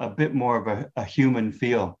a bit more of a human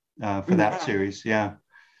feel for that series. Yeah.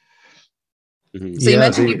 So you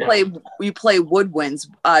mentioned you play woodwinds.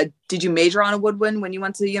 Did you major on a woodwind when you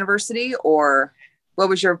went to university, or what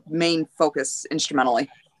was your main focus instrumentally?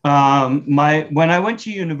 When I went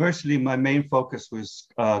to university, my main focus was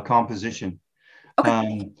composition.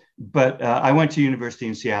 Okay. But I went to university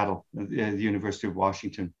in Seattle, the University of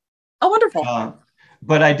Washington. Oh, wonderful.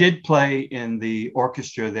 But I did play in the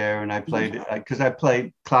orchestra there, and I played, because I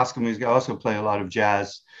played classical music. I also play a lot of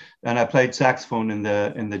jazz, and I played saxophone in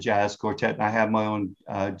the jazz quartet. And I had my own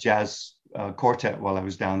jazz quartet while I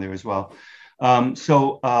was down there as well. I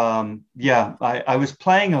was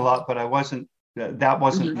playing a lot, but that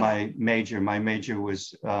wasn't my major. My major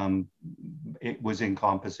was in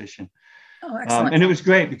composition. Oh, excellent. And it was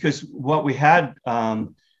great because what we had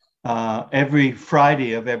every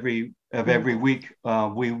Friday of every week,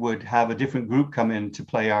 we would have a different group come in to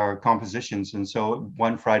play our compositions. And so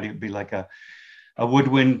one Friday would be like a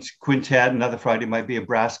woodwind quintet, another Friday might be a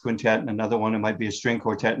brass quintet, and another one it might be a string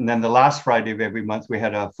quartet. And then the last Friday of every month, we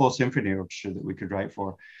had a full symphony orchestra that we could write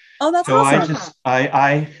for. Oh, that's awesome.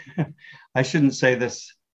 I shouldn't say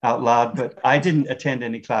this out loud, but I didn't attend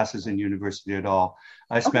any classes in university at all.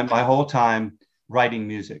 I spent my whole time writing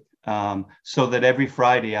music, so that every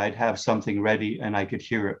Friday I'd have something ready and I could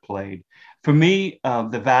hear it played. For me,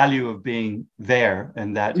 the value of being there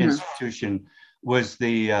in that institution was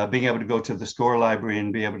the being able to go to the score library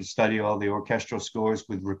and be able to study all the orchestral scores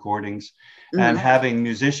with recordings, and having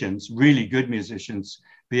musicians, really good musicians,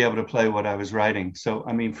 be able to play what I was writing. So,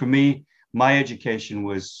 I mean, for me, my education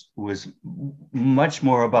was much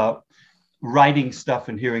more about writing stuff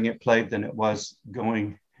and hearing it played than it was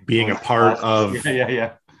being a part of a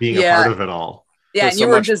part of it all. Yeah, There's and so you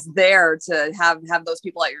were much- just there to have those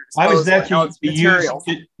people at your I disposal. was there and all to this use, material.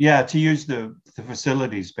 to use the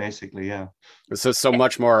facilities, basically. Yeah. This is so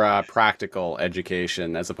much more practical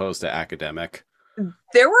education as opposed to academic.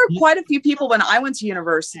 There were quite a few people when I went to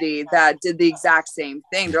university that did the exact same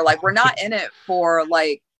thing. They're like, we're not in it for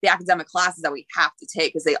like the academic classes that we have to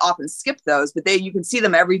take, because they often skip those, but you can see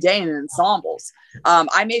them every day in ensembles.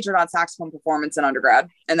 I majored on saxophone performance in undergrad,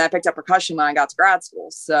 and I picked up percussion when I got to grad school.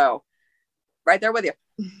 So right there with you.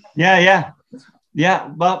 Yeah.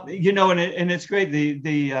 Well, you know, and it's great.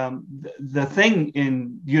 The thing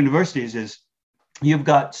in universities is you've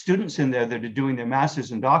got students in there that are doing their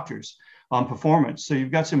masters and doctors on performance. So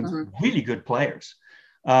you've got some really good players.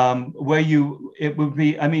 It would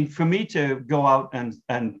be, I mean, for me to go out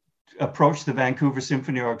and approach the Vancouver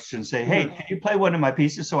Symphony Orchestra and say, hey, can you play one of my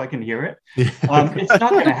pieces so I can hear it? It's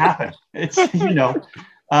not going to happen. It's, you know,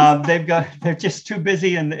 they're just too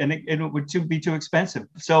busy and it would be too expensive.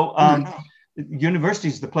 So university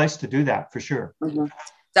is the place to do that for sure.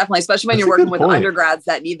 Definitely, especially when That's you're a good working with point. undergrads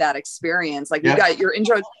that need that experience. Like you got your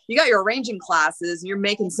intro, you got your arranging classes, and you're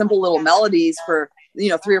making simple little melodies for, you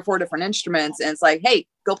know, 3 or 4 different instruments. And it's like, hey,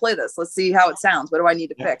 go play this. Let's see how it sounds. What do I need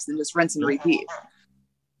to fix? And just rinse and repeat.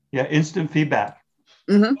 Yeah, instant feedback.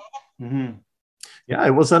 Yeah,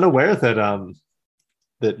 I was unaware that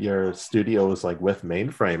that your studio was like with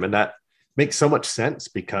Mainframe, and that makes so much sense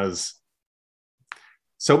because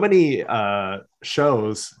so many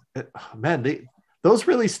shows, man, those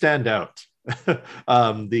really stand out.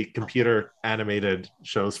 The computer animated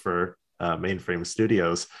shows for Mainframe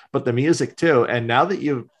Studios, but the music too. And now that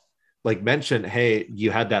you like mentioned, hey,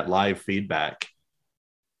 you had that live feedback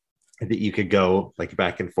that you could go like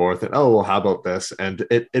back and forth and, oh, well, how about this? And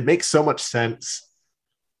it makes so much sense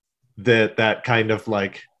that kind of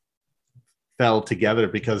like fell together,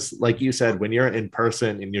 because like you said, when you're in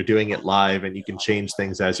person and you're doing it live and you can change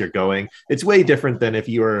things as you're going, it's way different than if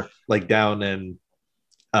you were like down in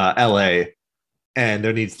LA and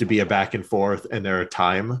there needs to be a back and forth and there are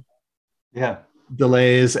time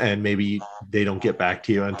delays and maybe they don't get back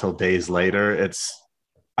to you until days later.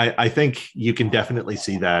 I think you can definitely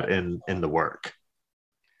see that in the work.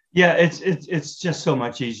 Yeah, it's just so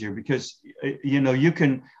much easier because, you know,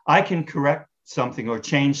 I can correct something or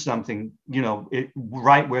change something, you know,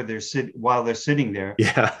 right where while they're sitting there.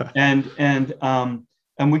 Yeah. And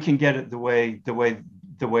we can get it the way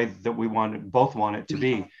that we both want it to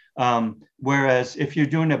be. Whereas if you're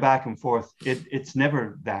doing a back and forth, it's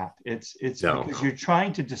never that. It's No. Because you're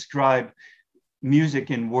trying to describe music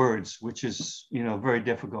in words, which is, you know, very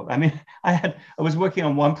difficult. I mean, I was working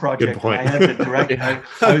on one project. Good point. I had the director.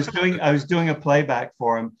 I was doing a playback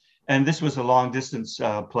for him, and this was a long distance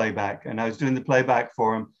playback, and I was doing the playback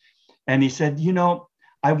for him, and he said, you know,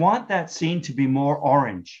 I want that scene to be more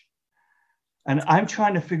orange. And I'm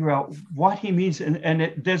trying to figure out what he means.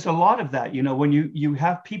 And there's a lot of that, you know, when you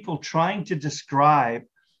have people trying to describe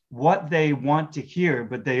what they want to hear,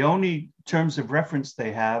 but the only terms of reference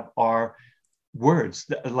they have are words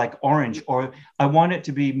like orange, or I want it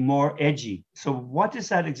to be more edgy. So what does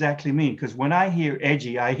that exactly mean? Because when I hear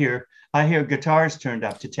edgy, I hear guitars turned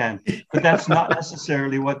up to 10, but that's not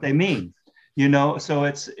necessarily what they mean, you know? So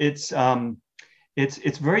it's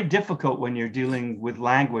very difficult when you're dealing with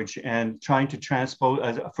language and trying to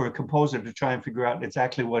transpose for a composer to try and figure out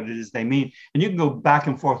exactly what it is they mean. And you can go back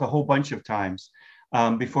and forth a whole bunch of times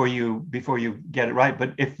before you get it right.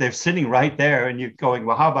 But if they're sitting right there and you're going,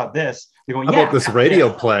 well, how about this? They're going, how about this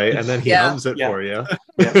radio play? And then he hums it for you.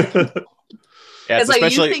 It's like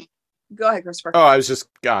especially... you think. Go ahead, Christopher. Oh, I was just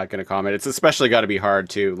going to comment. It's especially got to be hard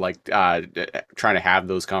to like trying to have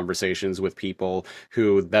those conversations with people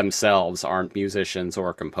who themselves aren't musicians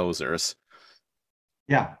or composers.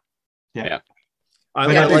 Yeah. I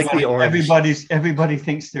like the orange. Everybody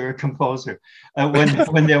thinks they're a composer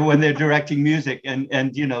when they're directing music,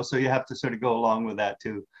 and you know, so you have to sort of go along with that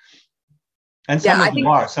too. And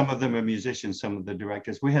some of them are musicians, some of the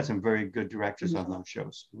directors. We had some very good directors on those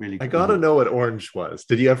shows. Really, I gotta know what orange was.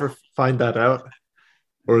 Did you ever find that out,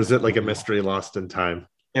 or is it like a mystery lost in time?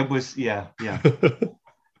 It was, yeah.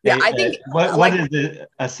 I think what is it?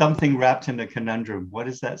 Something wrapped in a conundrum. What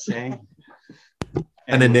is that saying?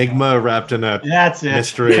 An enigma wrapped in a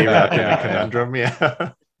mystery wrapped in a conundrum.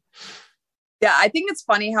 Yeah, I think it's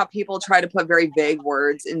funny how people try to put very vague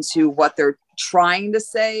words into what they're trying to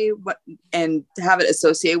say and have it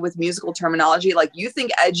associate with musical terminology. Like you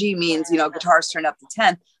think edgy means, you know, guitars turned up to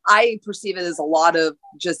 10. I perceive it as a lot of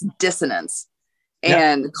just dissonance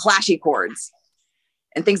and clashy chords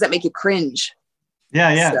and things that make you cringe.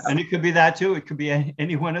 Yeah. So. And it could be that too. It could be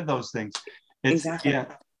any one of those things. Exactly. Yeah.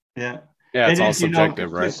 Yeah, it's all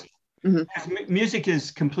subjective, right? Music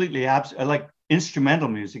is completely like instrumental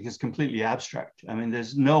music is completely abstract. I mean,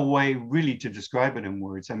 there's no way really to describe it in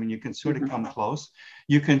words. I mean, you can sort of come close.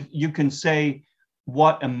 You can say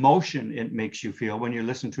what emotion it makes you feel when you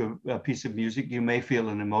listen to a piece of music. You may feel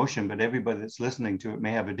an emotion, but everybody that's listening to it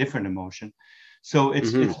may have a different emotion. So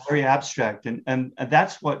it's very abstract, and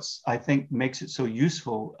that's what's, I think, makes it so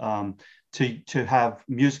useful to have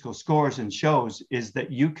musical scores and shows, is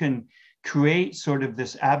that you can create sort of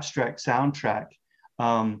this abstract soundtrack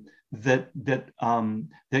that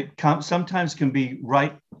sometimes can be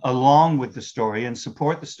right along with the story and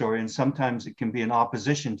support the story, and sometimes it can be in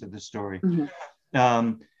opposition to the story,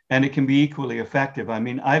 and it can be equally effective. I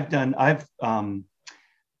mean,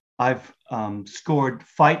 I've scored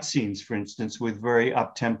fight scenes, for instance, with very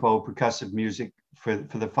up-tempo percussive music for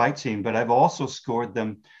the fight scene, but I've also scored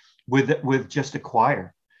them with just a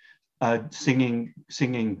choir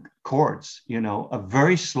singing chords, you know,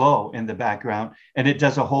 very slow in the background, and it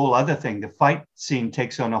does a whole other thing. The fight scene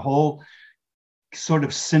takes on a whole sort of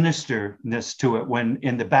sinisterness to it when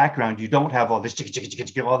in the background you don't have all this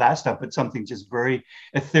all that stuff, but something just very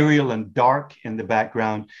ethereal and dark in the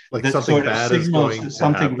background, like that something sort of bad is signals going that to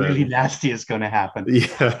something happen. really nasty is going to happen.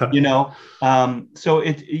 Yeah, You know, so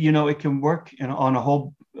it can work on a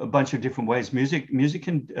whole bunch of different ways. Music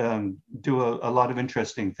can do a lot of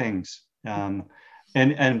interesting things, and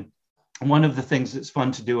one of the things that's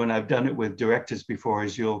fun to do, and I've done it with directors before,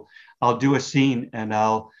 is I'll do a scene and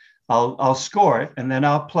I'll score it, and then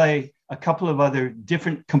I'll play a couple of other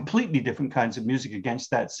completely different kinds of music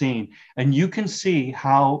against that scene, and you can see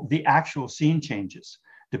how the actual scene changes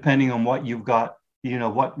depending on what you've got, you know,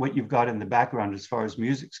 what you've got in the background as far as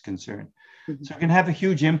music's concerned. So it can have a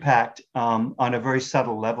huge impact on a very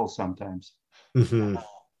subtle level sometimes.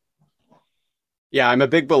 Yeah, I'm a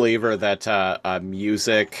big believer that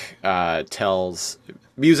music tells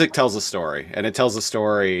a story, and it tells a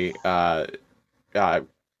story.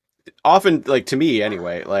 Often, like, to me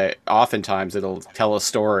anyway, like, oftentimes it'll tell a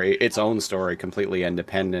story, its own story, completely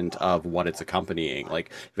independent of what it's accompanying.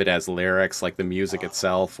 Like, if it has lyrics, like, the music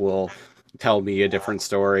itself will tell me a different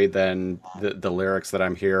story than the lyrics that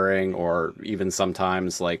I'm hearing, or even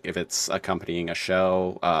sometimes, like, if it's accompanying a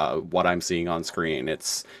show, what I'm seeing on screen.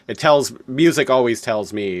 Music always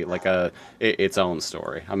tells me, like, its own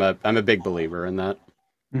story. I'm a big believer in that.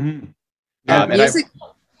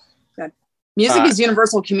 Music is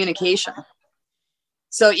universal communication.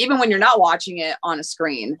 So even when you're not watching it on a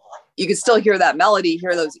screen, you can still hear that melody,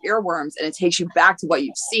 hear those earworms, and it takes you back to what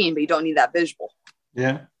you've seen, but you don't need that visual.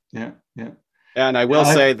 Yeah. And I will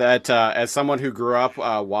say that as someone who grew up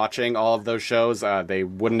watching all of those shows, they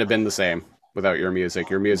wouldn't have been the same without your music.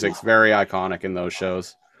 Your music's very iconic in those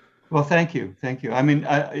shows. Well, thank you. I mean,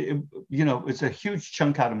 you know, it's a huge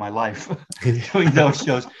chunk out of my life doing those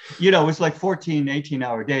shows. You know, it's like 14,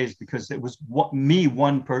 18-hour days, because it was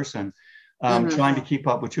one person trying to keep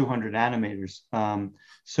up with 200 animators.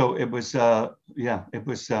 So it was, I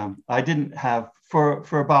didn't have,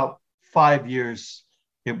 for about 5 years,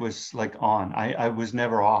 it was like on. I was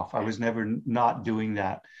never off. I was never not doing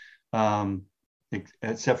that.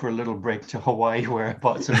 Except for a little break to Hawaii where I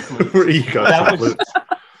bought some flutes.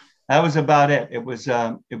 That was about it. It was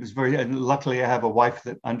very, and luckily I have a wife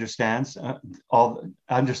that understands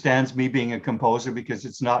me being a composer, because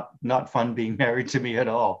it's not fun being married to me at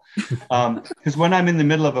all. Because when I'm in the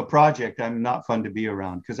middle of a project, I'm not fun to be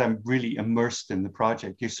around, because I'm really immersed in the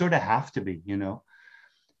project. You sort of have to be, you know,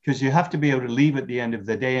 because you have to be able to leave at the end of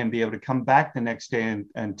the day and be able to come back the next day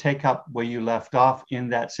and take up where you left off in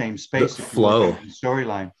that same space. The flow.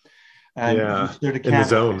 Storyline. And you sort of in the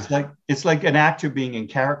zone. It's like an actor being in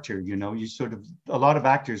character, you know. You sort of, a lot of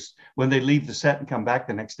actors, when they leave the set and come back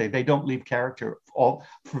the next day, they don't leave character all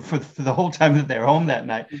for the whole time that they're home that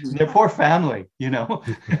night. Their poor family, you know.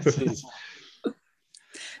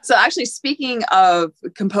 So actually, speaking of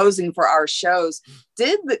composing for our shows,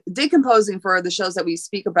 did composing for the shows that we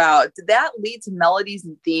speak about, did that lead to melodies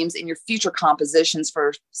and themes in your future compositions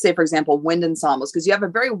for, say, for example, wind ensembles? Because you have a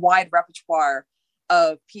very wide repertoire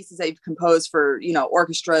of pieces that you've composed for, you know,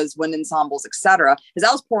 orchestras, wind ensembles, etc. As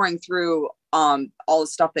I was pouring through all the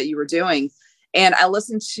stuff that you were doing, and I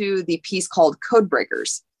listened to the piece called Code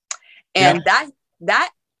Breakers, and that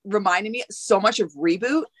reminded me so much of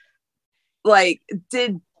Reboot. Like,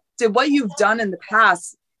 did what you've done in the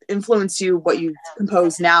past influence you, what you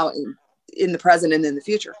compose now in the present and in the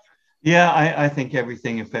future? Yeah, I think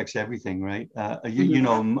everything affects everything, right? You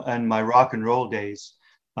know, in my rock and roll days,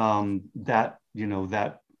 that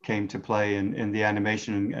came to play in the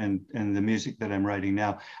animation and the music that I'm writing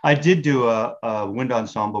now. I did do a wind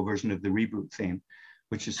ensemble version of the Reboot theme,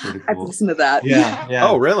 which is sort of I've cool. listened to that. Yeah, yeah.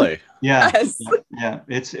 Oh, really? Yeah, Yes. yeah.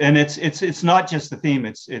 It's not just the theme.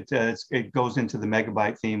 It goes into the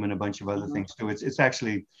Megabyte theme and a bunch of other things too. It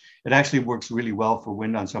actually works really well for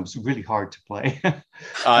wind ensembles. It's really hard to play.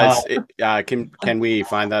 Can we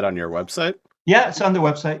find that on your website? Yeah, it's on the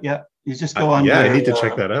website. Yeah, you just go under. Yeah, I need to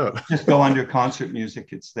check that out. Just go under concert music.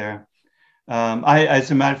 It's there.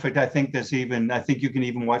 As a matter of fact, I think you can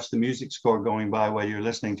even watch the music score going by while you're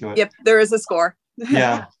listening to it. Yep, there is a score.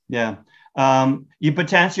 Yeah, yeah. But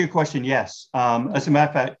to answer your question, yes. As a matter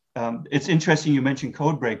of fact, it's interesting you mentioned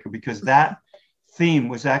Codebreaker, because that theme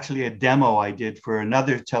was actually a demo I did for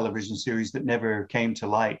another television series that never came to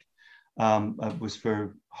light. It was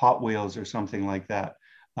for Hot Wheels or something like that.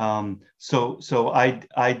 So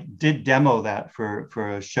I did demo that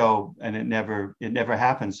for a show, and it never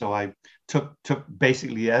happened. So I took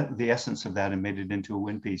basically the essence of that and made it into a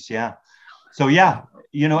wind piece. Yeah. So yeah,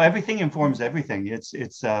 everything informs everything.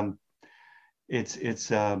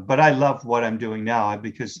 But I love what I'm doing now,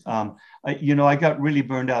 because I got really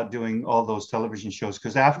burned out doing all those television shows,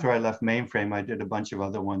 because after I left Mainframe, I did a bunch of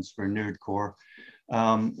other ones for Nerdcore.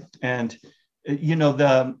 And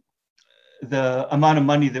the amount of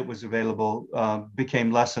money that was available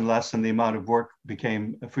became less and less, and the amount of work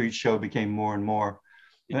for each show became more and more.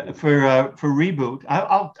 For Reboot,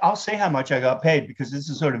 I'll say how much I got paid, because this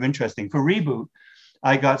is sort of interesting. For Reboot,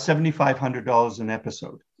 I got $7,500 an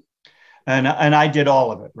episode, and I did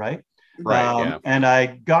all of it, right? Right. Yeah. And I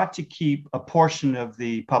got to keep a portion of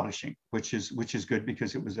the publishing, which is good,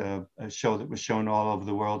 because it was a show that was shown all over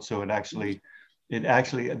the world. So it actually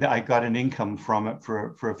I got an income from it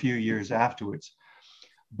for a few years afterwards.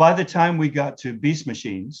 By the time we got to Beast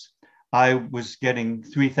Machines, I was getting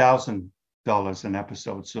 $3,000 an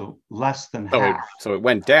episode, so less than half. So it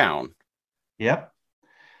went down. Yep.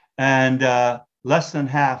 And less than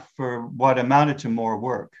half for what amounted to more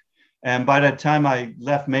work. And by the time I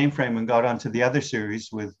left Mainframe and got onto the other series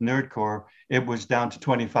with Nerdcore, it was down to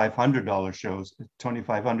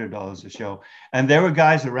 $2,500 a show. And there were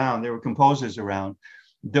guys around, there were composers around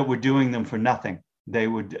that were doing them for nothing. They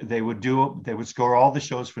would score all the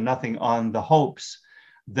shows for nothing, on the hopes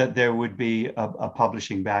that there would be a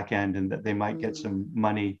publishing back end, and that they might get some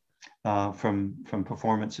money from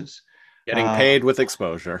performances. Getting paid with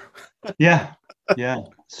exposure. Yeah, yeah.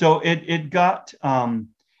 So it got.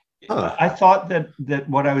 I thought that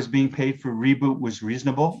what I was being paid for Reboot was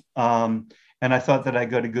reasonable, and I thought that I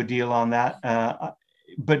got a good deal on that.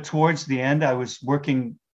 But towards the end, I was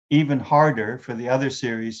working even harder for the other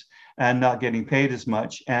series and not getting paid as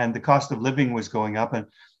much, and the cost of living was going up. And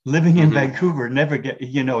living in Vancouver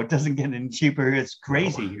it doesn't get any cheaper. It's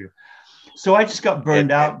crazy here. So I just got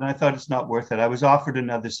burned out, and I thought it's not worth it. I was offered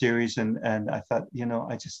another series, and I thought,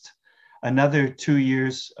 another 2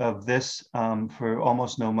 years of this for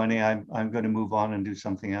almost no money. I'm going to move on and do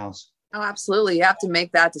something else. Oh, absolutely. You have to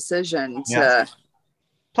make that decision.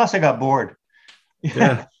 Plus, I got bored.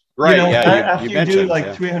 Yeah. Right. After you do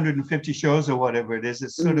mentioned 350 shows or whatever it is,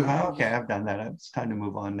 it's sort of, okay, I've done that. It's time to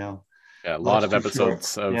move on now. Yeah, a lot of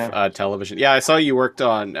episodes of television. Yeah, I saw you worked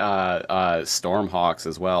on Stormhawks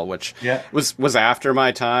as well, which was after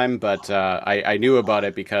my time, but I knew about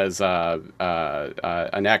it because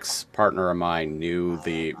an ex-partner of mine knew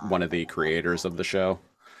one of the creators of the show.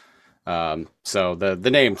 So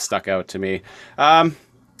the name stuck out to me.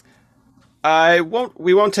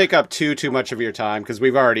 We won't take up too much of your time, because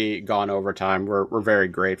we've already gone over time. We're very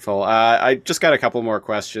grateful. I just got a couple more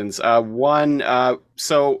questions.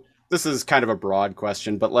 So this is kind of a broad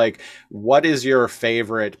question, but what is your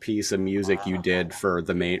favorite piece of music you did for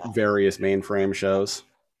the various Mainframe shows?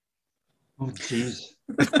 Oh, geez.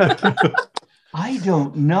 I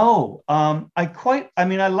don't know. I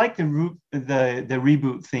like the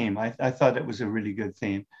Reboot theme. I thought it was a really good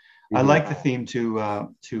theme. Mm-hmm. I like the theme to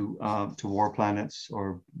War Planets,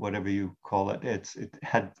 or whatever you call it. It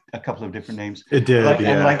had a couple of different names. It did.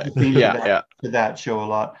 I like the theme to that show a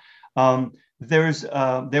lot. There was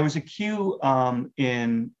a cue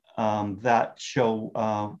in that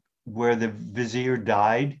show where the Vizier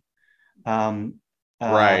died. Right.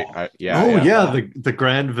 The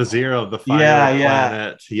Grand Vizier of the Fire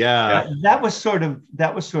Planet. Yeah. That was sort of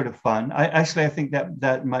fun. I think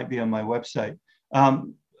that might be on my website.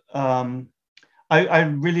 I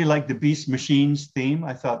really like the Beast Machines theme.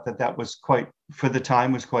 I thought that was for the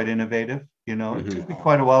time, was quite innovative. It took me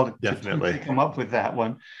quite a while to come up with that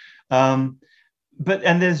one. But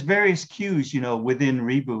there's various cues, within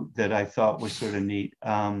Reboot that I thought was sort of neat.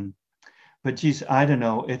 But geez, I don't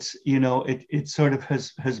know. It's it sort of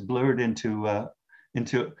has blurred into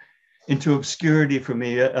into obscurity for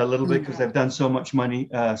me a little bit because I've done so much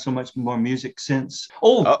more music since.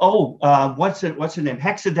 What's her name?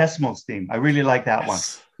 Hexadecimal's theme. I really like that one.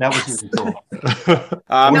 That was really cool.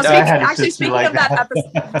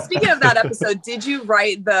 Speaking of that episode, did you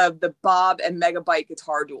write the Bob and Megabyte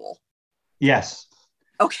guitar duel? Yes.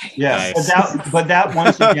 Okay. Yeah, nice. but that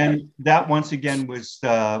once again was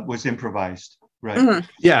improvised, right? Mm-hmm.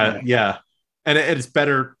 Yeah, and it's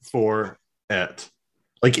better for it.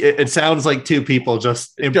 Like it sounds like two people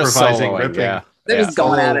just improvising, ripping. They're just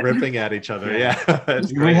going at it, ripping at each other. Yeah,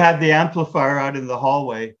 we had the amplifier out in the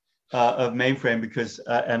hallway of Mainframe because,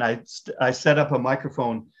 and I set up a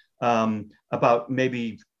microphone about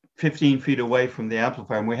maybe 15 feet away from the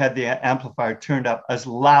amplifier, and we had the amplifier turned up as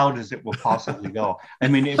loud as it will possibly go. I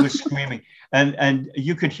mean, it was screaming, and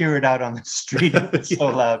you could hear it out on the street. It was so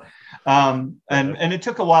loud. And it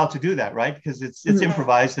took a while to do that, right? Because it's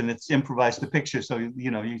improvised, and it's improvised the picture. So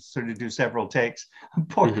you sort of do several takes.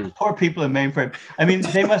 Poor people in Mainframe. I mean,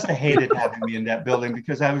 they must have hated having me in that building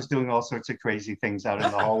because I was doing all sorts of crazy things out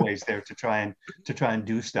in the hallways there to try and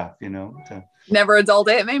do stuff. Never a dull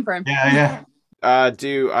day at Mainframe. Yeah.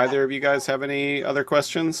 Do either of you guys have any other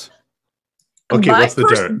questions? Okay, what's the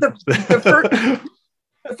dirt?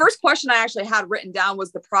 The first question I actually had written down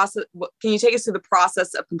was the process. Can you take us through the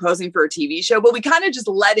process of composing for a TV show? But we kind of just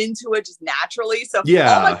led into it just naturally. So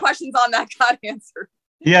all my questions on that got answered.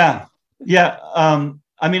 Yeah.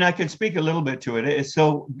 I mean, I could speak a little bit to it.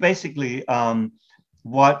 So basically,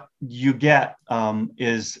 what you get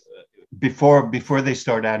is before they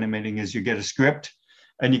start animating is you get a script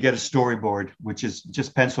and you get a storyboard, which is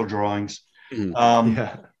just pencil drawings. And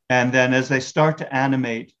then as they start to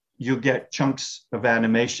animate, you'll get chunks of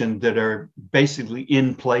animation that are basically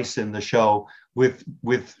in place in the show with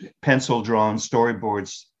pencil drawn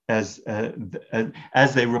storyboards as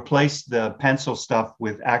they replace the pencil stuff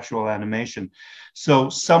with actual animation. So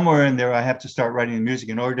somewhere in there, I have to start writing the music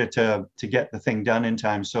in order to get the thing done in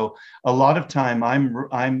time. So a lot of time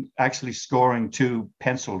I'm actually scoring to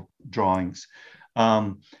pencil drawings.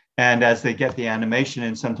 And as they get the animation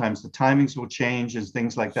in, sometimes the timings will change and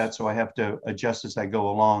things like that. So I have to adjust as I go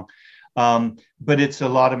along. But it's a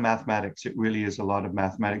lot of mathematics. It really is a lot of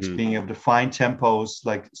mathematics, being able to find tempos,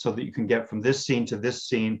 like so that you can get from this scene to this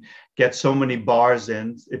scene, get so many bars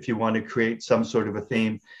in if you want to create some sort of a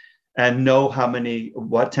theme, and know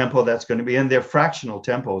what tempo that's going to be. And they're fractional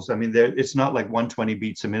tempos. I mean, it's not like 120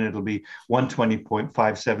 beats a minute. It'll be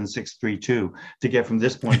 120.57632 to get from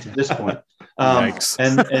this point to this point.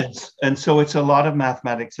 And so it's a lot of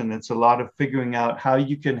mathematics, and it's a lot of figuring out how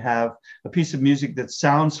you can have a piece of music that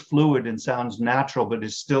sounds fluid and sounds natural, but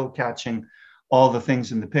is still catching all the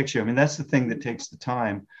things in the picture. I mean, that's the thing that takes the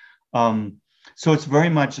time. So it's very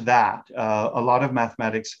much that, a lot of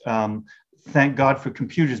mathematics. Thank God for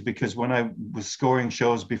computers, because when I was scoring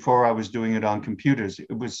shows before I was doing it on computers,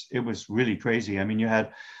 it was really crazy. I mean, I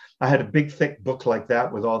had a big thick book like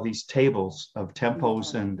that with all these tables of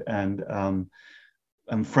tempos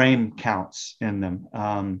and frame counts in them.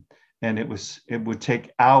 And it would take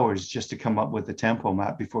hours just to come up with the tempo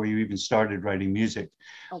map before you even started writing music.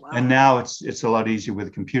 Oh, wow. And now it's a lot easier with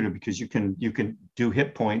a computer because you can do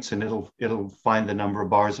hit points and it'll find the number of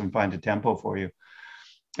bars and find a tempo for you.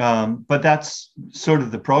 But that's sort of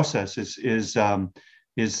the process is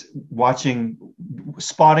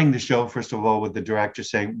spotting the show, first of all, with the director,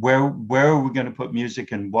 saying where are we going to put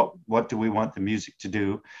music and what do we want the music to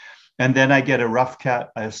do. And then I get a rough cut,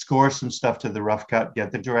 I score some stuff to the rough cut,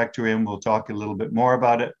 get the director in, we'll talk a little bit more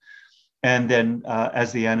about it. And then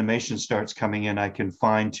as the animation starts coming in, I can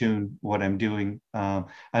fine tune what I'm doing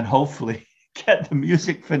and hopefully get the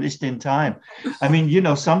music finished in time. I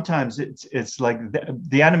mean, sometimes it's like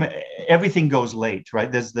the anime, everything goes late,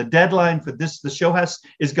 right? There's the deadline for this, the show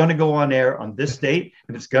is going to go on air on this date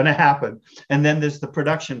and it's going to happen. And then there's the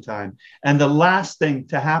production time. And the last thing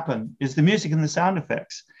to happen is the music and the sound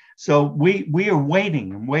effects. So we are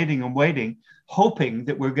waiting and waiting and waiting, hoping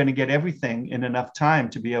that we're going to get everything in enough time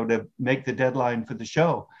to be able to make the deadline for the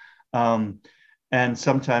show. And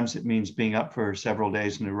sometimes it means being up for several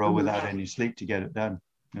days in a row without any sleep to get it done.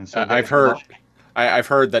 And so I've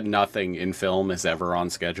heard that nothing in film is ever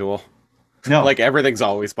on schedule. No, like everything's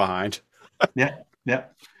always behind. Yeah.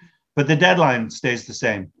 But the deadline stays the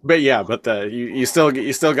same. But you still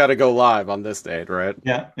got to go live on this date, right?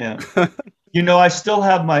 Yeah. I still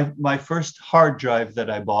have my first hard drive that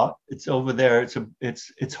I bought. It's over there.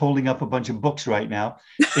 It's holding up a bunch of books right now.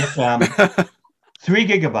 It's 3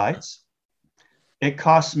 gigabytes. It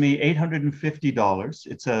costs me $850.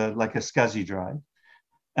 It's like a SCSI drive,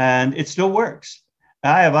 and it still works.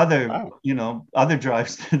 I have other, Wow. other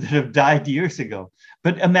drives that have died years ago.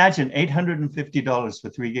 But imagine $850 for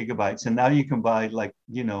 3 GB, and now you can buy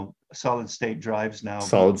solid state drives now.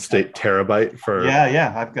 Solid state terabyte for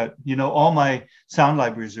Yeah. I've got all my sound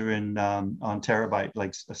libraries are in on terabyte,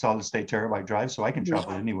 like a solid state terabyte drive, so I can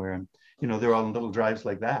travel anywhere, and they're all in little drives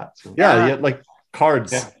like that. So yeah, you get like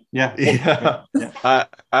cards. yeah.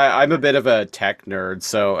 I'm a bit of a tech nerd,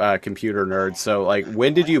 so computer nerd. So like,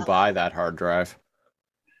 when did you buy that hard drive?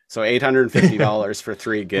 So $850 for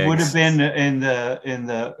 3 gigs. It would have been in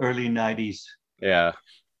the early 90s. Yeah.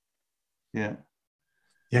 Yeah.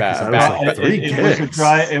 Yeah, 'cause I Back- was like, back- 3 gigs.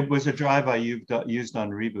 It was a drive I used on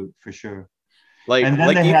Reboot for sure. Like, And then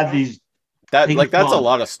like they you- had these. that things like that's a called-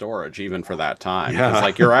 lot of storage even for that time. Yeah. Because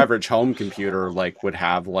like your average home computer would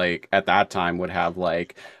have at that time would have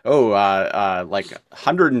like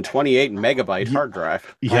 128 megabyte hard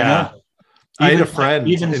drive. Yeah. I had a friend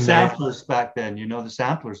Even in samplers back then, the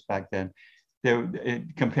samplers back then,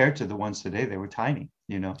 compared to the ones today, they were tiny.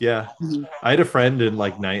 Yeah. I had a friend in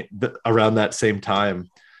around that same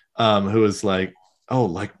time who was like, oh,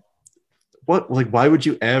 like what, like why would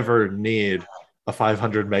you ever need a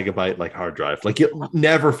 500 megabyte like hard drive? Like you'll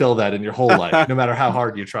never fill that in your whole life, no matter how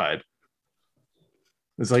hard you tried.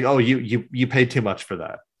 It's like, oh, you paid too much for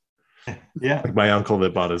that. Yeah. Like my uncle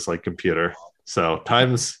that bought his like computer. So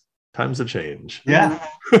times a change. Yeah.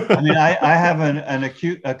 I mean, I have an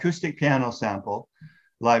acoustic piano sample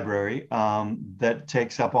library that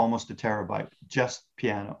takes up almost a terabyte, just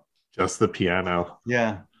piano. Just the piano.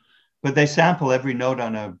 Yeah. But they sample every note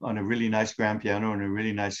on a really nice grand piano and a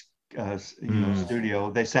really nice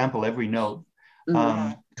studio. They sample every note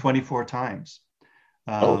 24 times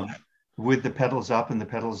with the pedals up and the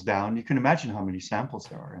pedals down. You can imagine how many samples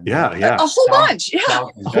there are. Yeah. A whole bunch. Yeah.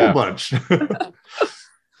 A whole bunch.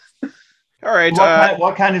 All right.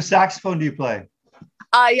 What kind of saxophone do you play?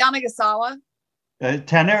 Yamagisawa,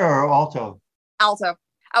 Tenor or alto? alto.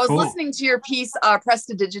 I was Cool. listening to your piece,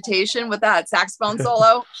 Prestidigitation, with that saxophone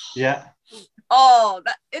solo. Yeah. Oh,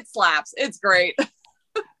 it slaps. It's great.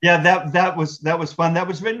 Yeah, that was fun. That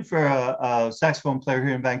was written for a saxophone player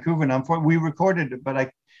here in Vancouver, and we recorded it, but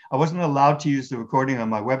I wasn't allowed to use the recording on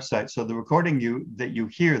my website. So the recording that you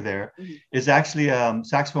hear there is actually a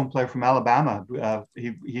saxophone player from Alabama.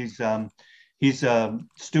 He's a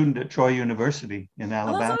student at Troy University in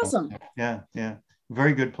Alabama. That's awesome. Yeah,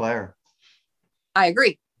 very good player. I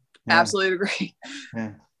agree. Yeah. Absolutely agree.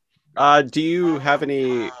 Yeah. Do you have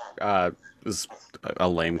any? This is a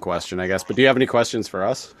lame question, I guess, but do you have any questions for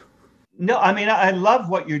us? No, I mean, I love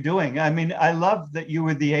what you're doing. I mean, I love that you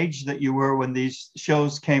were the age that you were when these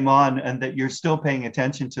shows came on, and that you're still paying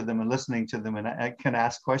attention to them and listening to them, and I can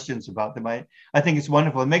ask questions about them. I think it's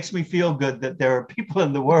wonderful. It makes me feel good that there are people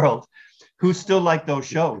in the world who still like those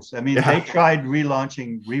shows. I mean, they tried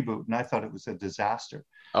relaunching Reboot, and I thought it was a disaster.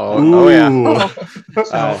 Oh yeah.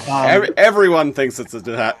 So, Everyone thinks it's a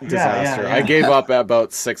disaster. yeah. I gave up at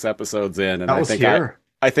about 6 episodes in, and That I was think here.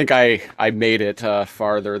 I think I made it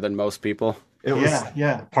farther than most people. It was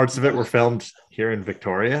yeah. parts of it were filmed here in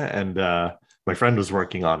Victoria, and my friend was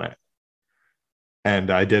working on it, and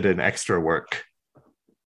I did an extra work.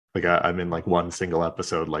 Like I'm in like one single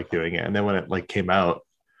episode, like doing it, and then when it like came out,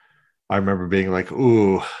 I remember being like,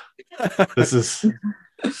 "Ooh,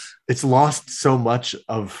 it's lost so much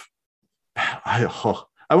of." I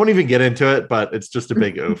won't even get into it, but it's just a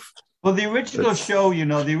big oof. Well, the original show,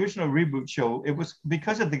 the original Reboot show, it was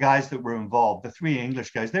because of the guys that were involved, the 3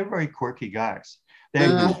 English guys. They were very quirky guys.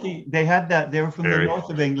 They had that. They were from the north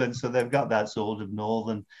of England, so they've got that sort of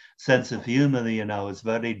northern sense of humor. It's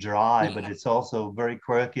very dry, but it's also very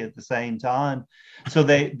quirky at the same time. So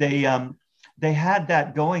they had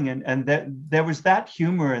that going, and there was that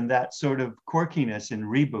humor and that sort of quirkiness in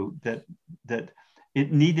Reboot that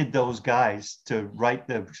it needed those guys to write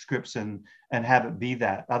the scripts and have it be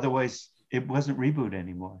that. Otherwise, it wasn't Reboot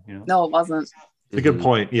anymore. No, it wasn't. It's a good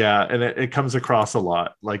point. Yeah. And it comes across a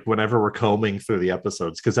lot, like whenever we're combing through the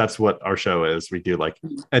episodes, because that's what our show is. We do like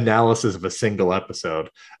analysis of a single episode.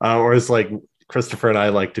 Or it's like Christopher and I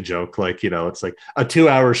like to joke, like, it's like a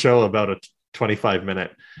 2-hour show about a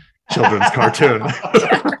 25-minute children's cartoon.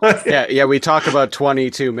 Yeah, we talk about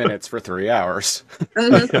 22 minutes for 3 hours.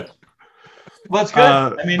 Well, it's good.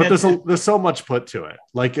 I mean, but there's so much put to it.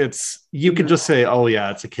 Like you could just say, oh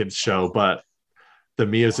yeah, it's a kid's show, but the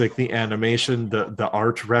music, the animation, the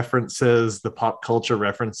art references, the pop culture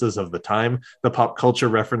references of the time, the pop culture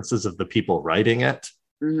references of the people writing it.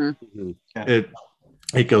 Mm-hmm.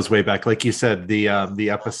 It goes way back. Like you said, the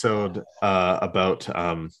episode about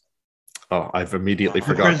I've immediately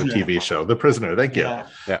forgotten the TV show, The Prisoner. Thank you.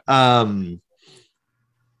 Yeah.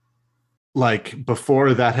 like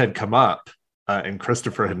before that had come up, and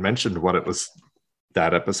Christopher had mentioned what it was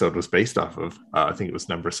that episode was based off of. I think it was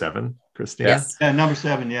number 7, Christine. Yes. Yeah, number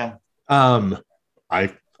 7. Yeah. I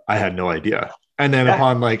had no idea, and then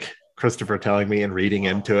upon like Christopher telling me and reading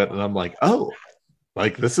into it, and I'm like, oh,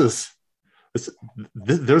 like this.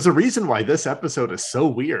 There's a reason why this episode is so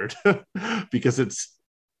weird, because it's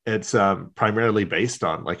primarily based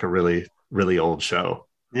on like a really, really old show.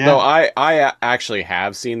 Yeah. So I actually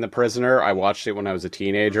have seen The Prisoner. I watched it when I was a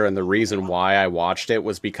teenager, and the reason why I watched it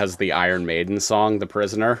was because the Iron Maiden song, The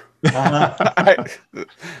Prisoner.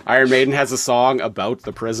 Iron Maiden has a song about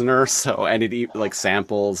The Prisoner, and it like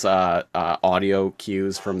samples audio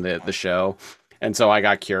cues from the show. And so I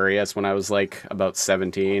got curious when I was like about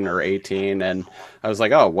 17 or 18, and I was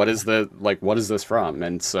like, oh, what is this from?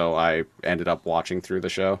 And so I ended up watching through the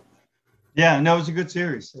show. Yeah, no, it was a good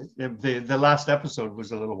series. The last episode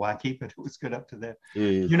was a little wacky, but it was good up to there.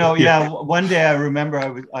 One day I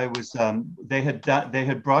remember I was they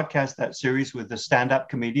had broadcast that series with the stand-up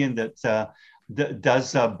comedian that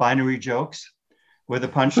does binary jokes, where the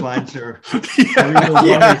punchlines are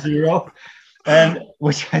 1 or 0, and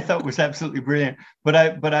which I thought was absolutely brilliant.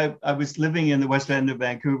 But I was living in the West End of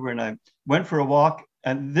Vancouver, and I went for a walk,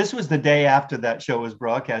 and this was the day after that show was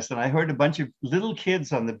broadcast, and I heard a bunch of little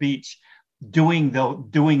kids on the beach doing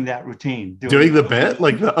that routine, doing the bit,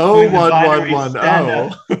 like the 111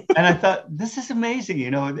 and I thought, this is amazing.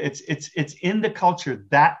 It's in the culture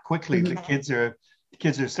that quickly. The kids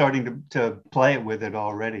are starting to play with it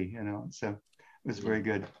already. So it was very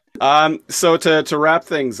good. So to wrap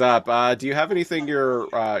things up, do you have anything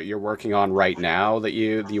you're working on right now that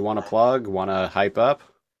you want to plug, want to hype up?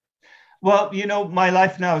 Well, my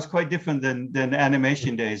life now is quite different than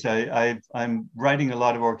animation days. I'm writing a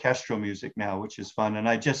lot of orchestral music now, which is fun. And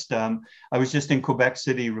I was just in Quebec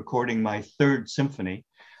City recording my 3rd symphony.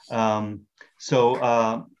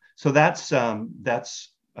 So that's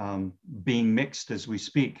being mixed as we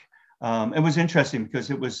speak. It was interesting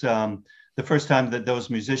because it was the first time that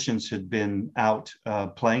those musicians had been out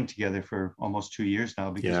playing together for almost 2 years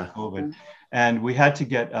now because of COVID. And we had to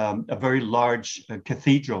get a very large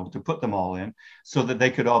cathedral to put them all in so that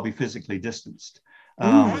they could all be physically distanced.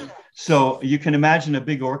 So you can imagine a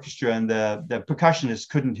big orchestra, and the percussionists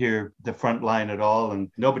couldn't hear the front line at all. And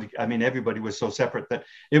everybody was so separate that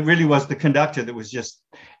it really was the conductor that was just,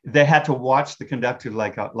 they had to watch the conductor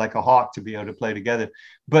like a hawk to be able to play together.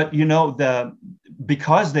 But,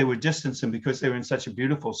 because they were distanced and because they were in such a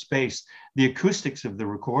beautiful space, the acoustics of the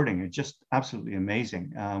recording are just absolutely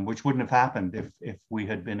amazing, which wouldn't have happened if we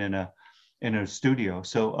had been in a studio.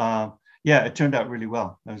 So, it turned out really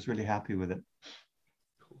well. I was really happy with it.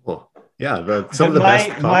 Cool. Yeah, some of the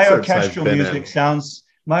best my concerts orchestral I've been music in. sounds.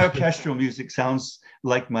 My orchestral music sounds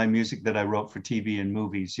like my music that I wrote for TV and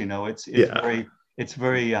movies. It's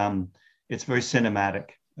very cinematic.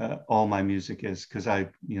 All my music is, because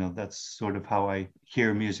that's sort of how I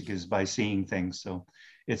hear music, is by seeing things. So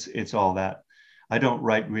it's all that. I don't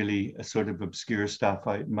write really a sort of obscure stuff.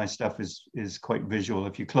 My stuff is quite visual.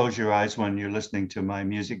 If you close your eyes when you're listening to my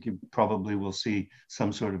music, you probably will see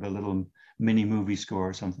some sort of a little mini movie score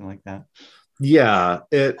or something like that. Yeah,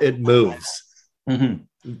 it moves.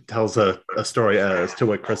 Mm-hmm. Tells a story as to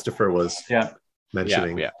what Christopher was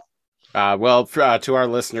mentioning. Yeah. To our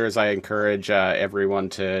listeners, I encourage everyone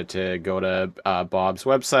to go to Bob's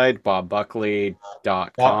website,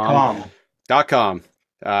 bobbuckley.com.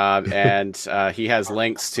 And he has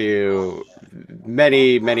links to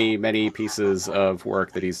many, many, many pieces of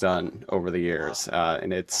work that he's done over the years,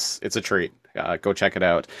 and it's a treat. Go check it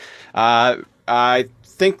out. I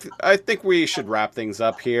think we should wrap things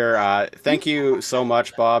up here. Thank you so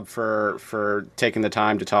much, Bob, for taking the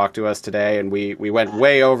time to talk to us today. And we went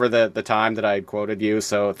way over the time that I had quoted you,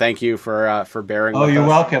 so thank you for bearing with us. Oh, you're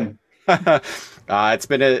welcome. It's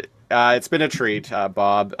been a treat,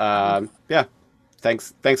 Bob.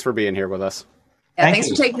 Thanks for being here with us. Yeah, thanks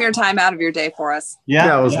for taking your time out of your day for us.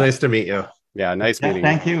 Yeah, it was nice to meet you. Yeah, nice meeting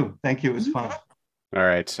you. Thank you. It was fun. All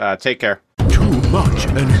right. Take care. Too much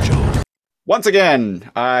energy. Once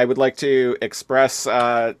again, I would like to express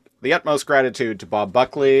the utmost gratitude to Bob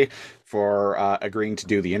Buckley for agreeing to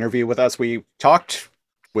do the interview with us. We talked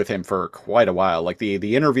with him for quite a while. Like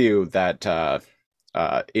the interview that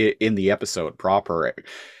in the episode proper, it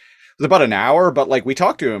was about an hour, but like we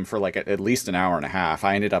talked to him for like at least an hour and a half.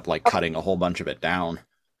 I ended up like cutting a whole bunch of it down.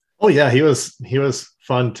 Oh yeah, he was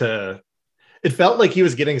fun to. It felt like he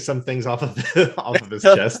was getting some things off of his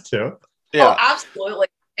chest too. Yeah. Oh, absolutely.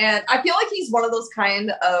 And I feel like he's one of those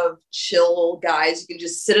kind of chill guys. You can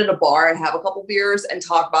just sit at a bar and have a couple beers and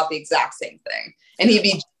talk about the exact same thing. And he'd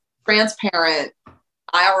be transparent.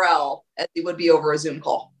 IRL as he would be over a Zoom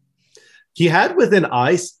call. He had within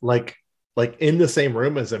eyes, like in the same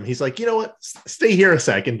room as him. He's like, you know what? Stay here a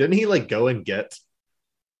second. Didn't he like go and get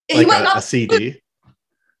He went and got a CD?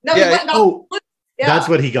 No, Yeah, he went and got Oh, yeah. that's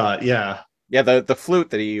what he got. Yeah. Yeah, the flute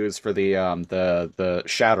that he used for the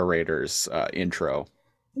Shadow Raiders intro.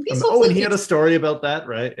 He's so Oh, and he fluky. had a story about that,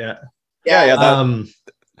 right? Yeah. Yeah, that-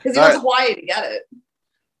 because he went to Hawaii to get it.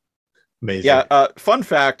 Amazing. Yeah, fun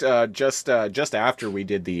fact, just after we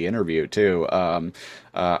did the interview too,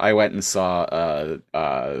 I went and saw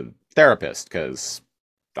a therapist because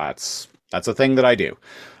that's a thing that I do.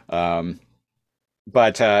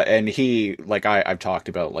 But and he, like, I've talked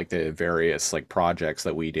about like the various like projects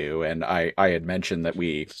that we do, and I had mentioned that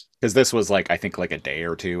because this was like I think like a day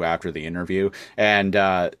or two after the interview, and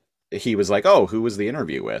he was like, "Oh, who was the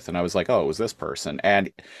interview with?" And I was like, "Oh, it was this person."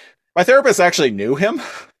 And my therapist actually knew him.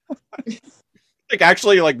 Like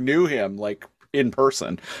actually like knew him like in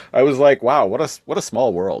person. I was like, wow, what a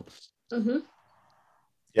small world. Mm-hmm.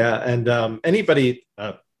 Yeah, and anybody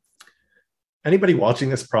watching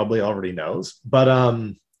this probably already knows,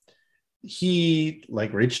 but he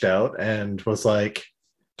like reached out and was like,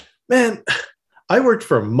 man, I worked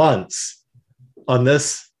for months on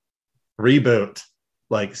this reboot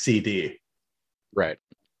like CD, Right.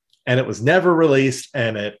 and it was never released,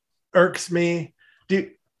 and it irks me. Do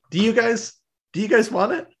you guys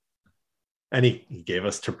want it? And he gave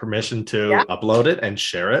us permission to upload it and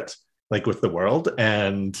share it like with the world,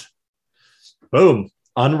 and boom,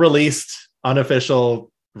 unreleased,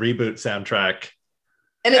 unofficial reboot soundtrack.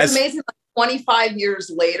 And it's amazing, like 25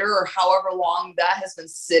 years later, or however long that has been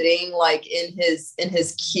sitting like in his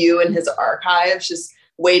queue, in his archives, just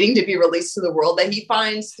waiting to be released to the world, that he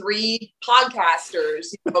finds 3 podcasters,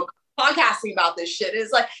 podcasting about this shit.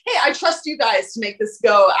 It's like, hey, I trust you guys to make this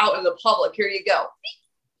go out in the public. Here you go.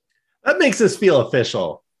 That makes us feel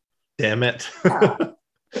official. Damn it.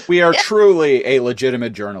 We are truly a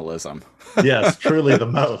legitimate journalism. Yes, truly the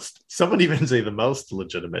most. Someone even say the most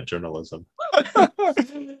legitimate journalism.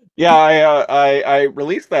 Yeah, I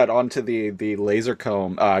released that onto the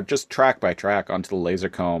Lasercomb, just track by track onto the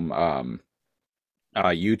Lasercomb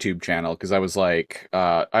YouTube channel, because I was like,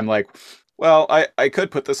 I'm like, well, I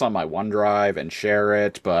could put this on my OneDrive and share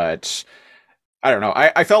it, but I don't know.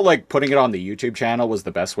 I felt like putting it on the YouTube channel was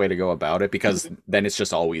the best way to go about it, because then it's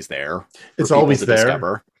just always there. It's always to there.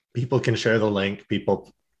 Discover. People can share the link.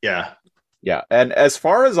 Yeah. And as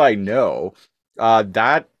far as I know,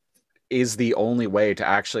 that is the only way to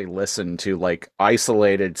actually listen to like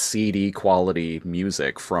isolated CD quality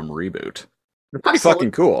music from Reboot. They're pretty fucking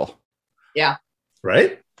cool. Yeah.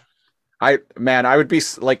 Right? I would be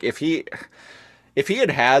like, if he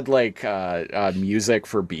had like music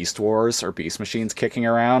for Beast Wars or Beast Machines kicking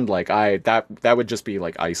around, like that would just be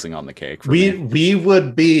like icing on the cake for me. We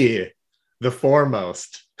would be the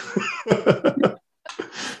foremost.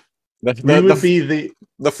 We would be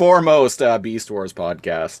the foremost Beast Wars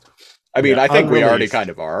podcast. I mean, I think we already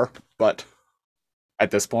kind of are, but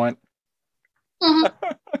at this point.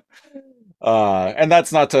 And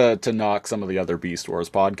that's not to knock some of the other Beast Wars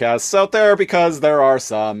podcasts out there, because there are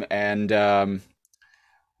some, and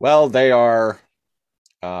well, they are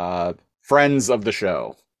friends of the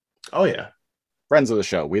show. Oh yeah, friends of the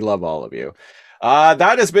show. We love all of you.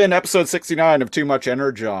 That has been episode 69 of Too Much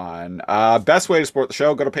Energon. Best way to support the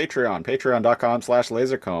show, go to Patreon,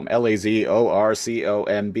 patreon.com/lasercomb,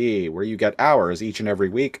 LAZORCOMB, where you get hours each and every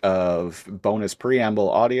week of bonus preamble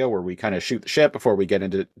audio, where we kind of shoot the shit before we get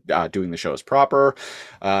into doing the shows proper.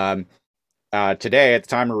 Today, at the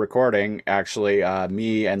time of recording, actually,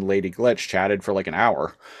 me and Lady Glitch chatted for like an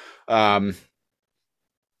hour.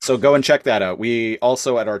 So go and check that out. We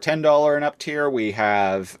also, at our $10 and up tier, we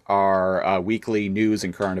have our weekly news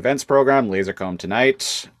and current events program, Lasercomb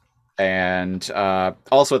Tonight. And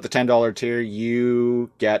also at the $10 tier, you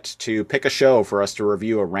get to pick a show for us to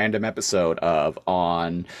review a random episode of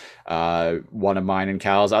on one of mine and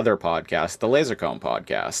Cal's other podcasts, the Lasercomb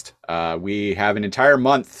podcast. We have an entire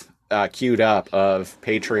month queued up of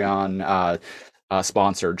Patreon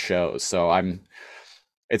sponsored shows. So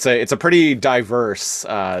it's a pretty diverse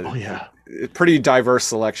pretty diverse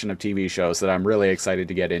selection of TV shows that I'm really excited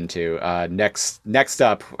to get into. Next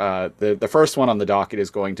up, the first one on the docket is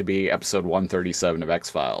going to be episode 137 of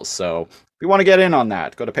X-Files. So if you want to get in on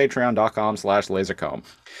that, go to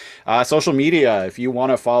patreon.com/lasercomb. Social media, if you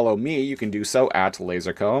want to follow me, you can do so at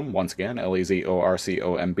Lasercomb. Once again,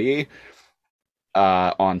 LAZORCOMB.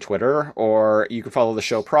 On Twitter, or you can follow the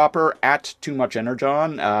show proper at Too Much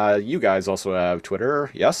Energon. You guys also have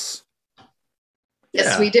Twitter, yes?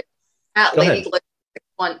 Yes, we do. At Lady Glitch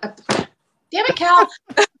 1. Damn it, Cal.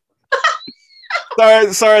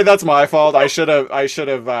 Sorry, that's my fault. I should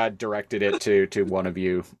have directed it to one of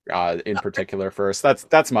you in particular first.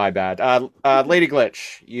 That's my bad. Lady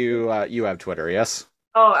Glitch, you have Twitter, yes?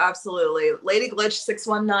 Oh, absolutely. Lady Glitch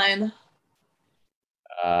 619.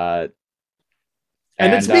 And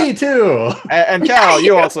it's me too. And Cal,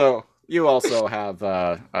 you also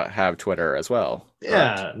have Twitter as well.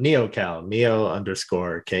 Yeah, NeoCal,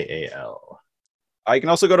 Neo_KAL. You can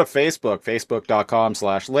also go to Facebook,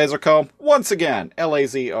 facebook.com/lasercomb. Once again,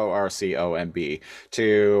 LAZORCOMB,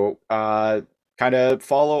 to kind of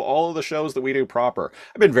follow all of the shows that we do proper.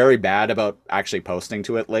 I've been very bad about actually posting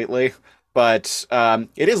to it lately, but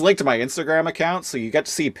it is linked to my Instagram account, so you get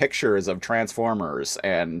to see pictures of Transformers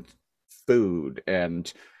and food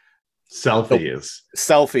and selfies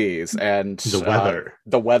and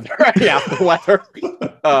the weather. Yeah, the weather.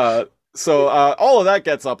 So all of that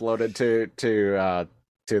gets uploaded to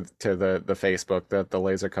the Facebook, the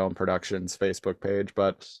Lasercomb Productions Facebook page.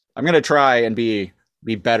 But I'm gonna try and be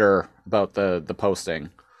better about the posting.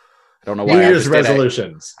 I don't know why. New Year's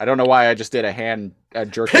resolutions. I don't know why I just did a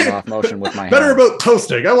jerking off motion with my better hand. About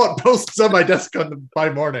posting. I want posts on my desk by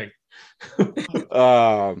morning.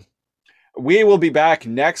 We will be back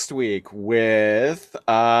next week with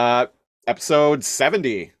episode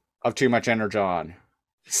 70 of Too Much Energon.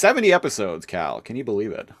 70 episodes, Cal. Can you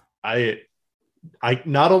believe it? I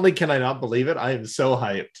not only can I not believe it, I am so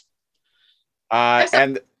hyped.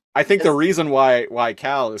 And I think the reason why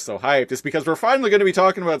Cal is so hyped is because we're finally going to be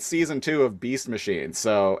talking about season 2 of Beast Machine.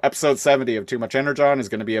 So episode 70 of Too Much Energon is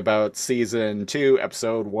going to be about season 2,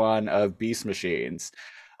 episode 1 of Beast Machines.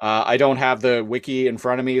 I don't have the wiki in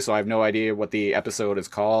front of me, so I have no idea what the episode is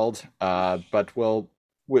called. But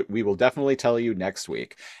we will definitely tell you next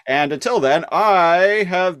week. And until then, I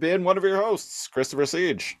have been one of your hosts, Christopher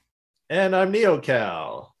Siege. And I'm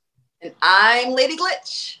NeoCal. And I'm Lady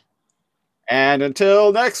Glitch. And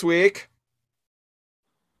until next week,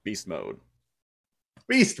 Beast Mode.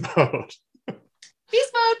 Beast Mode.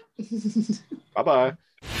 Beast Mode. Bye-bye.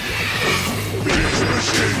 Beast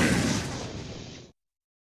Machine.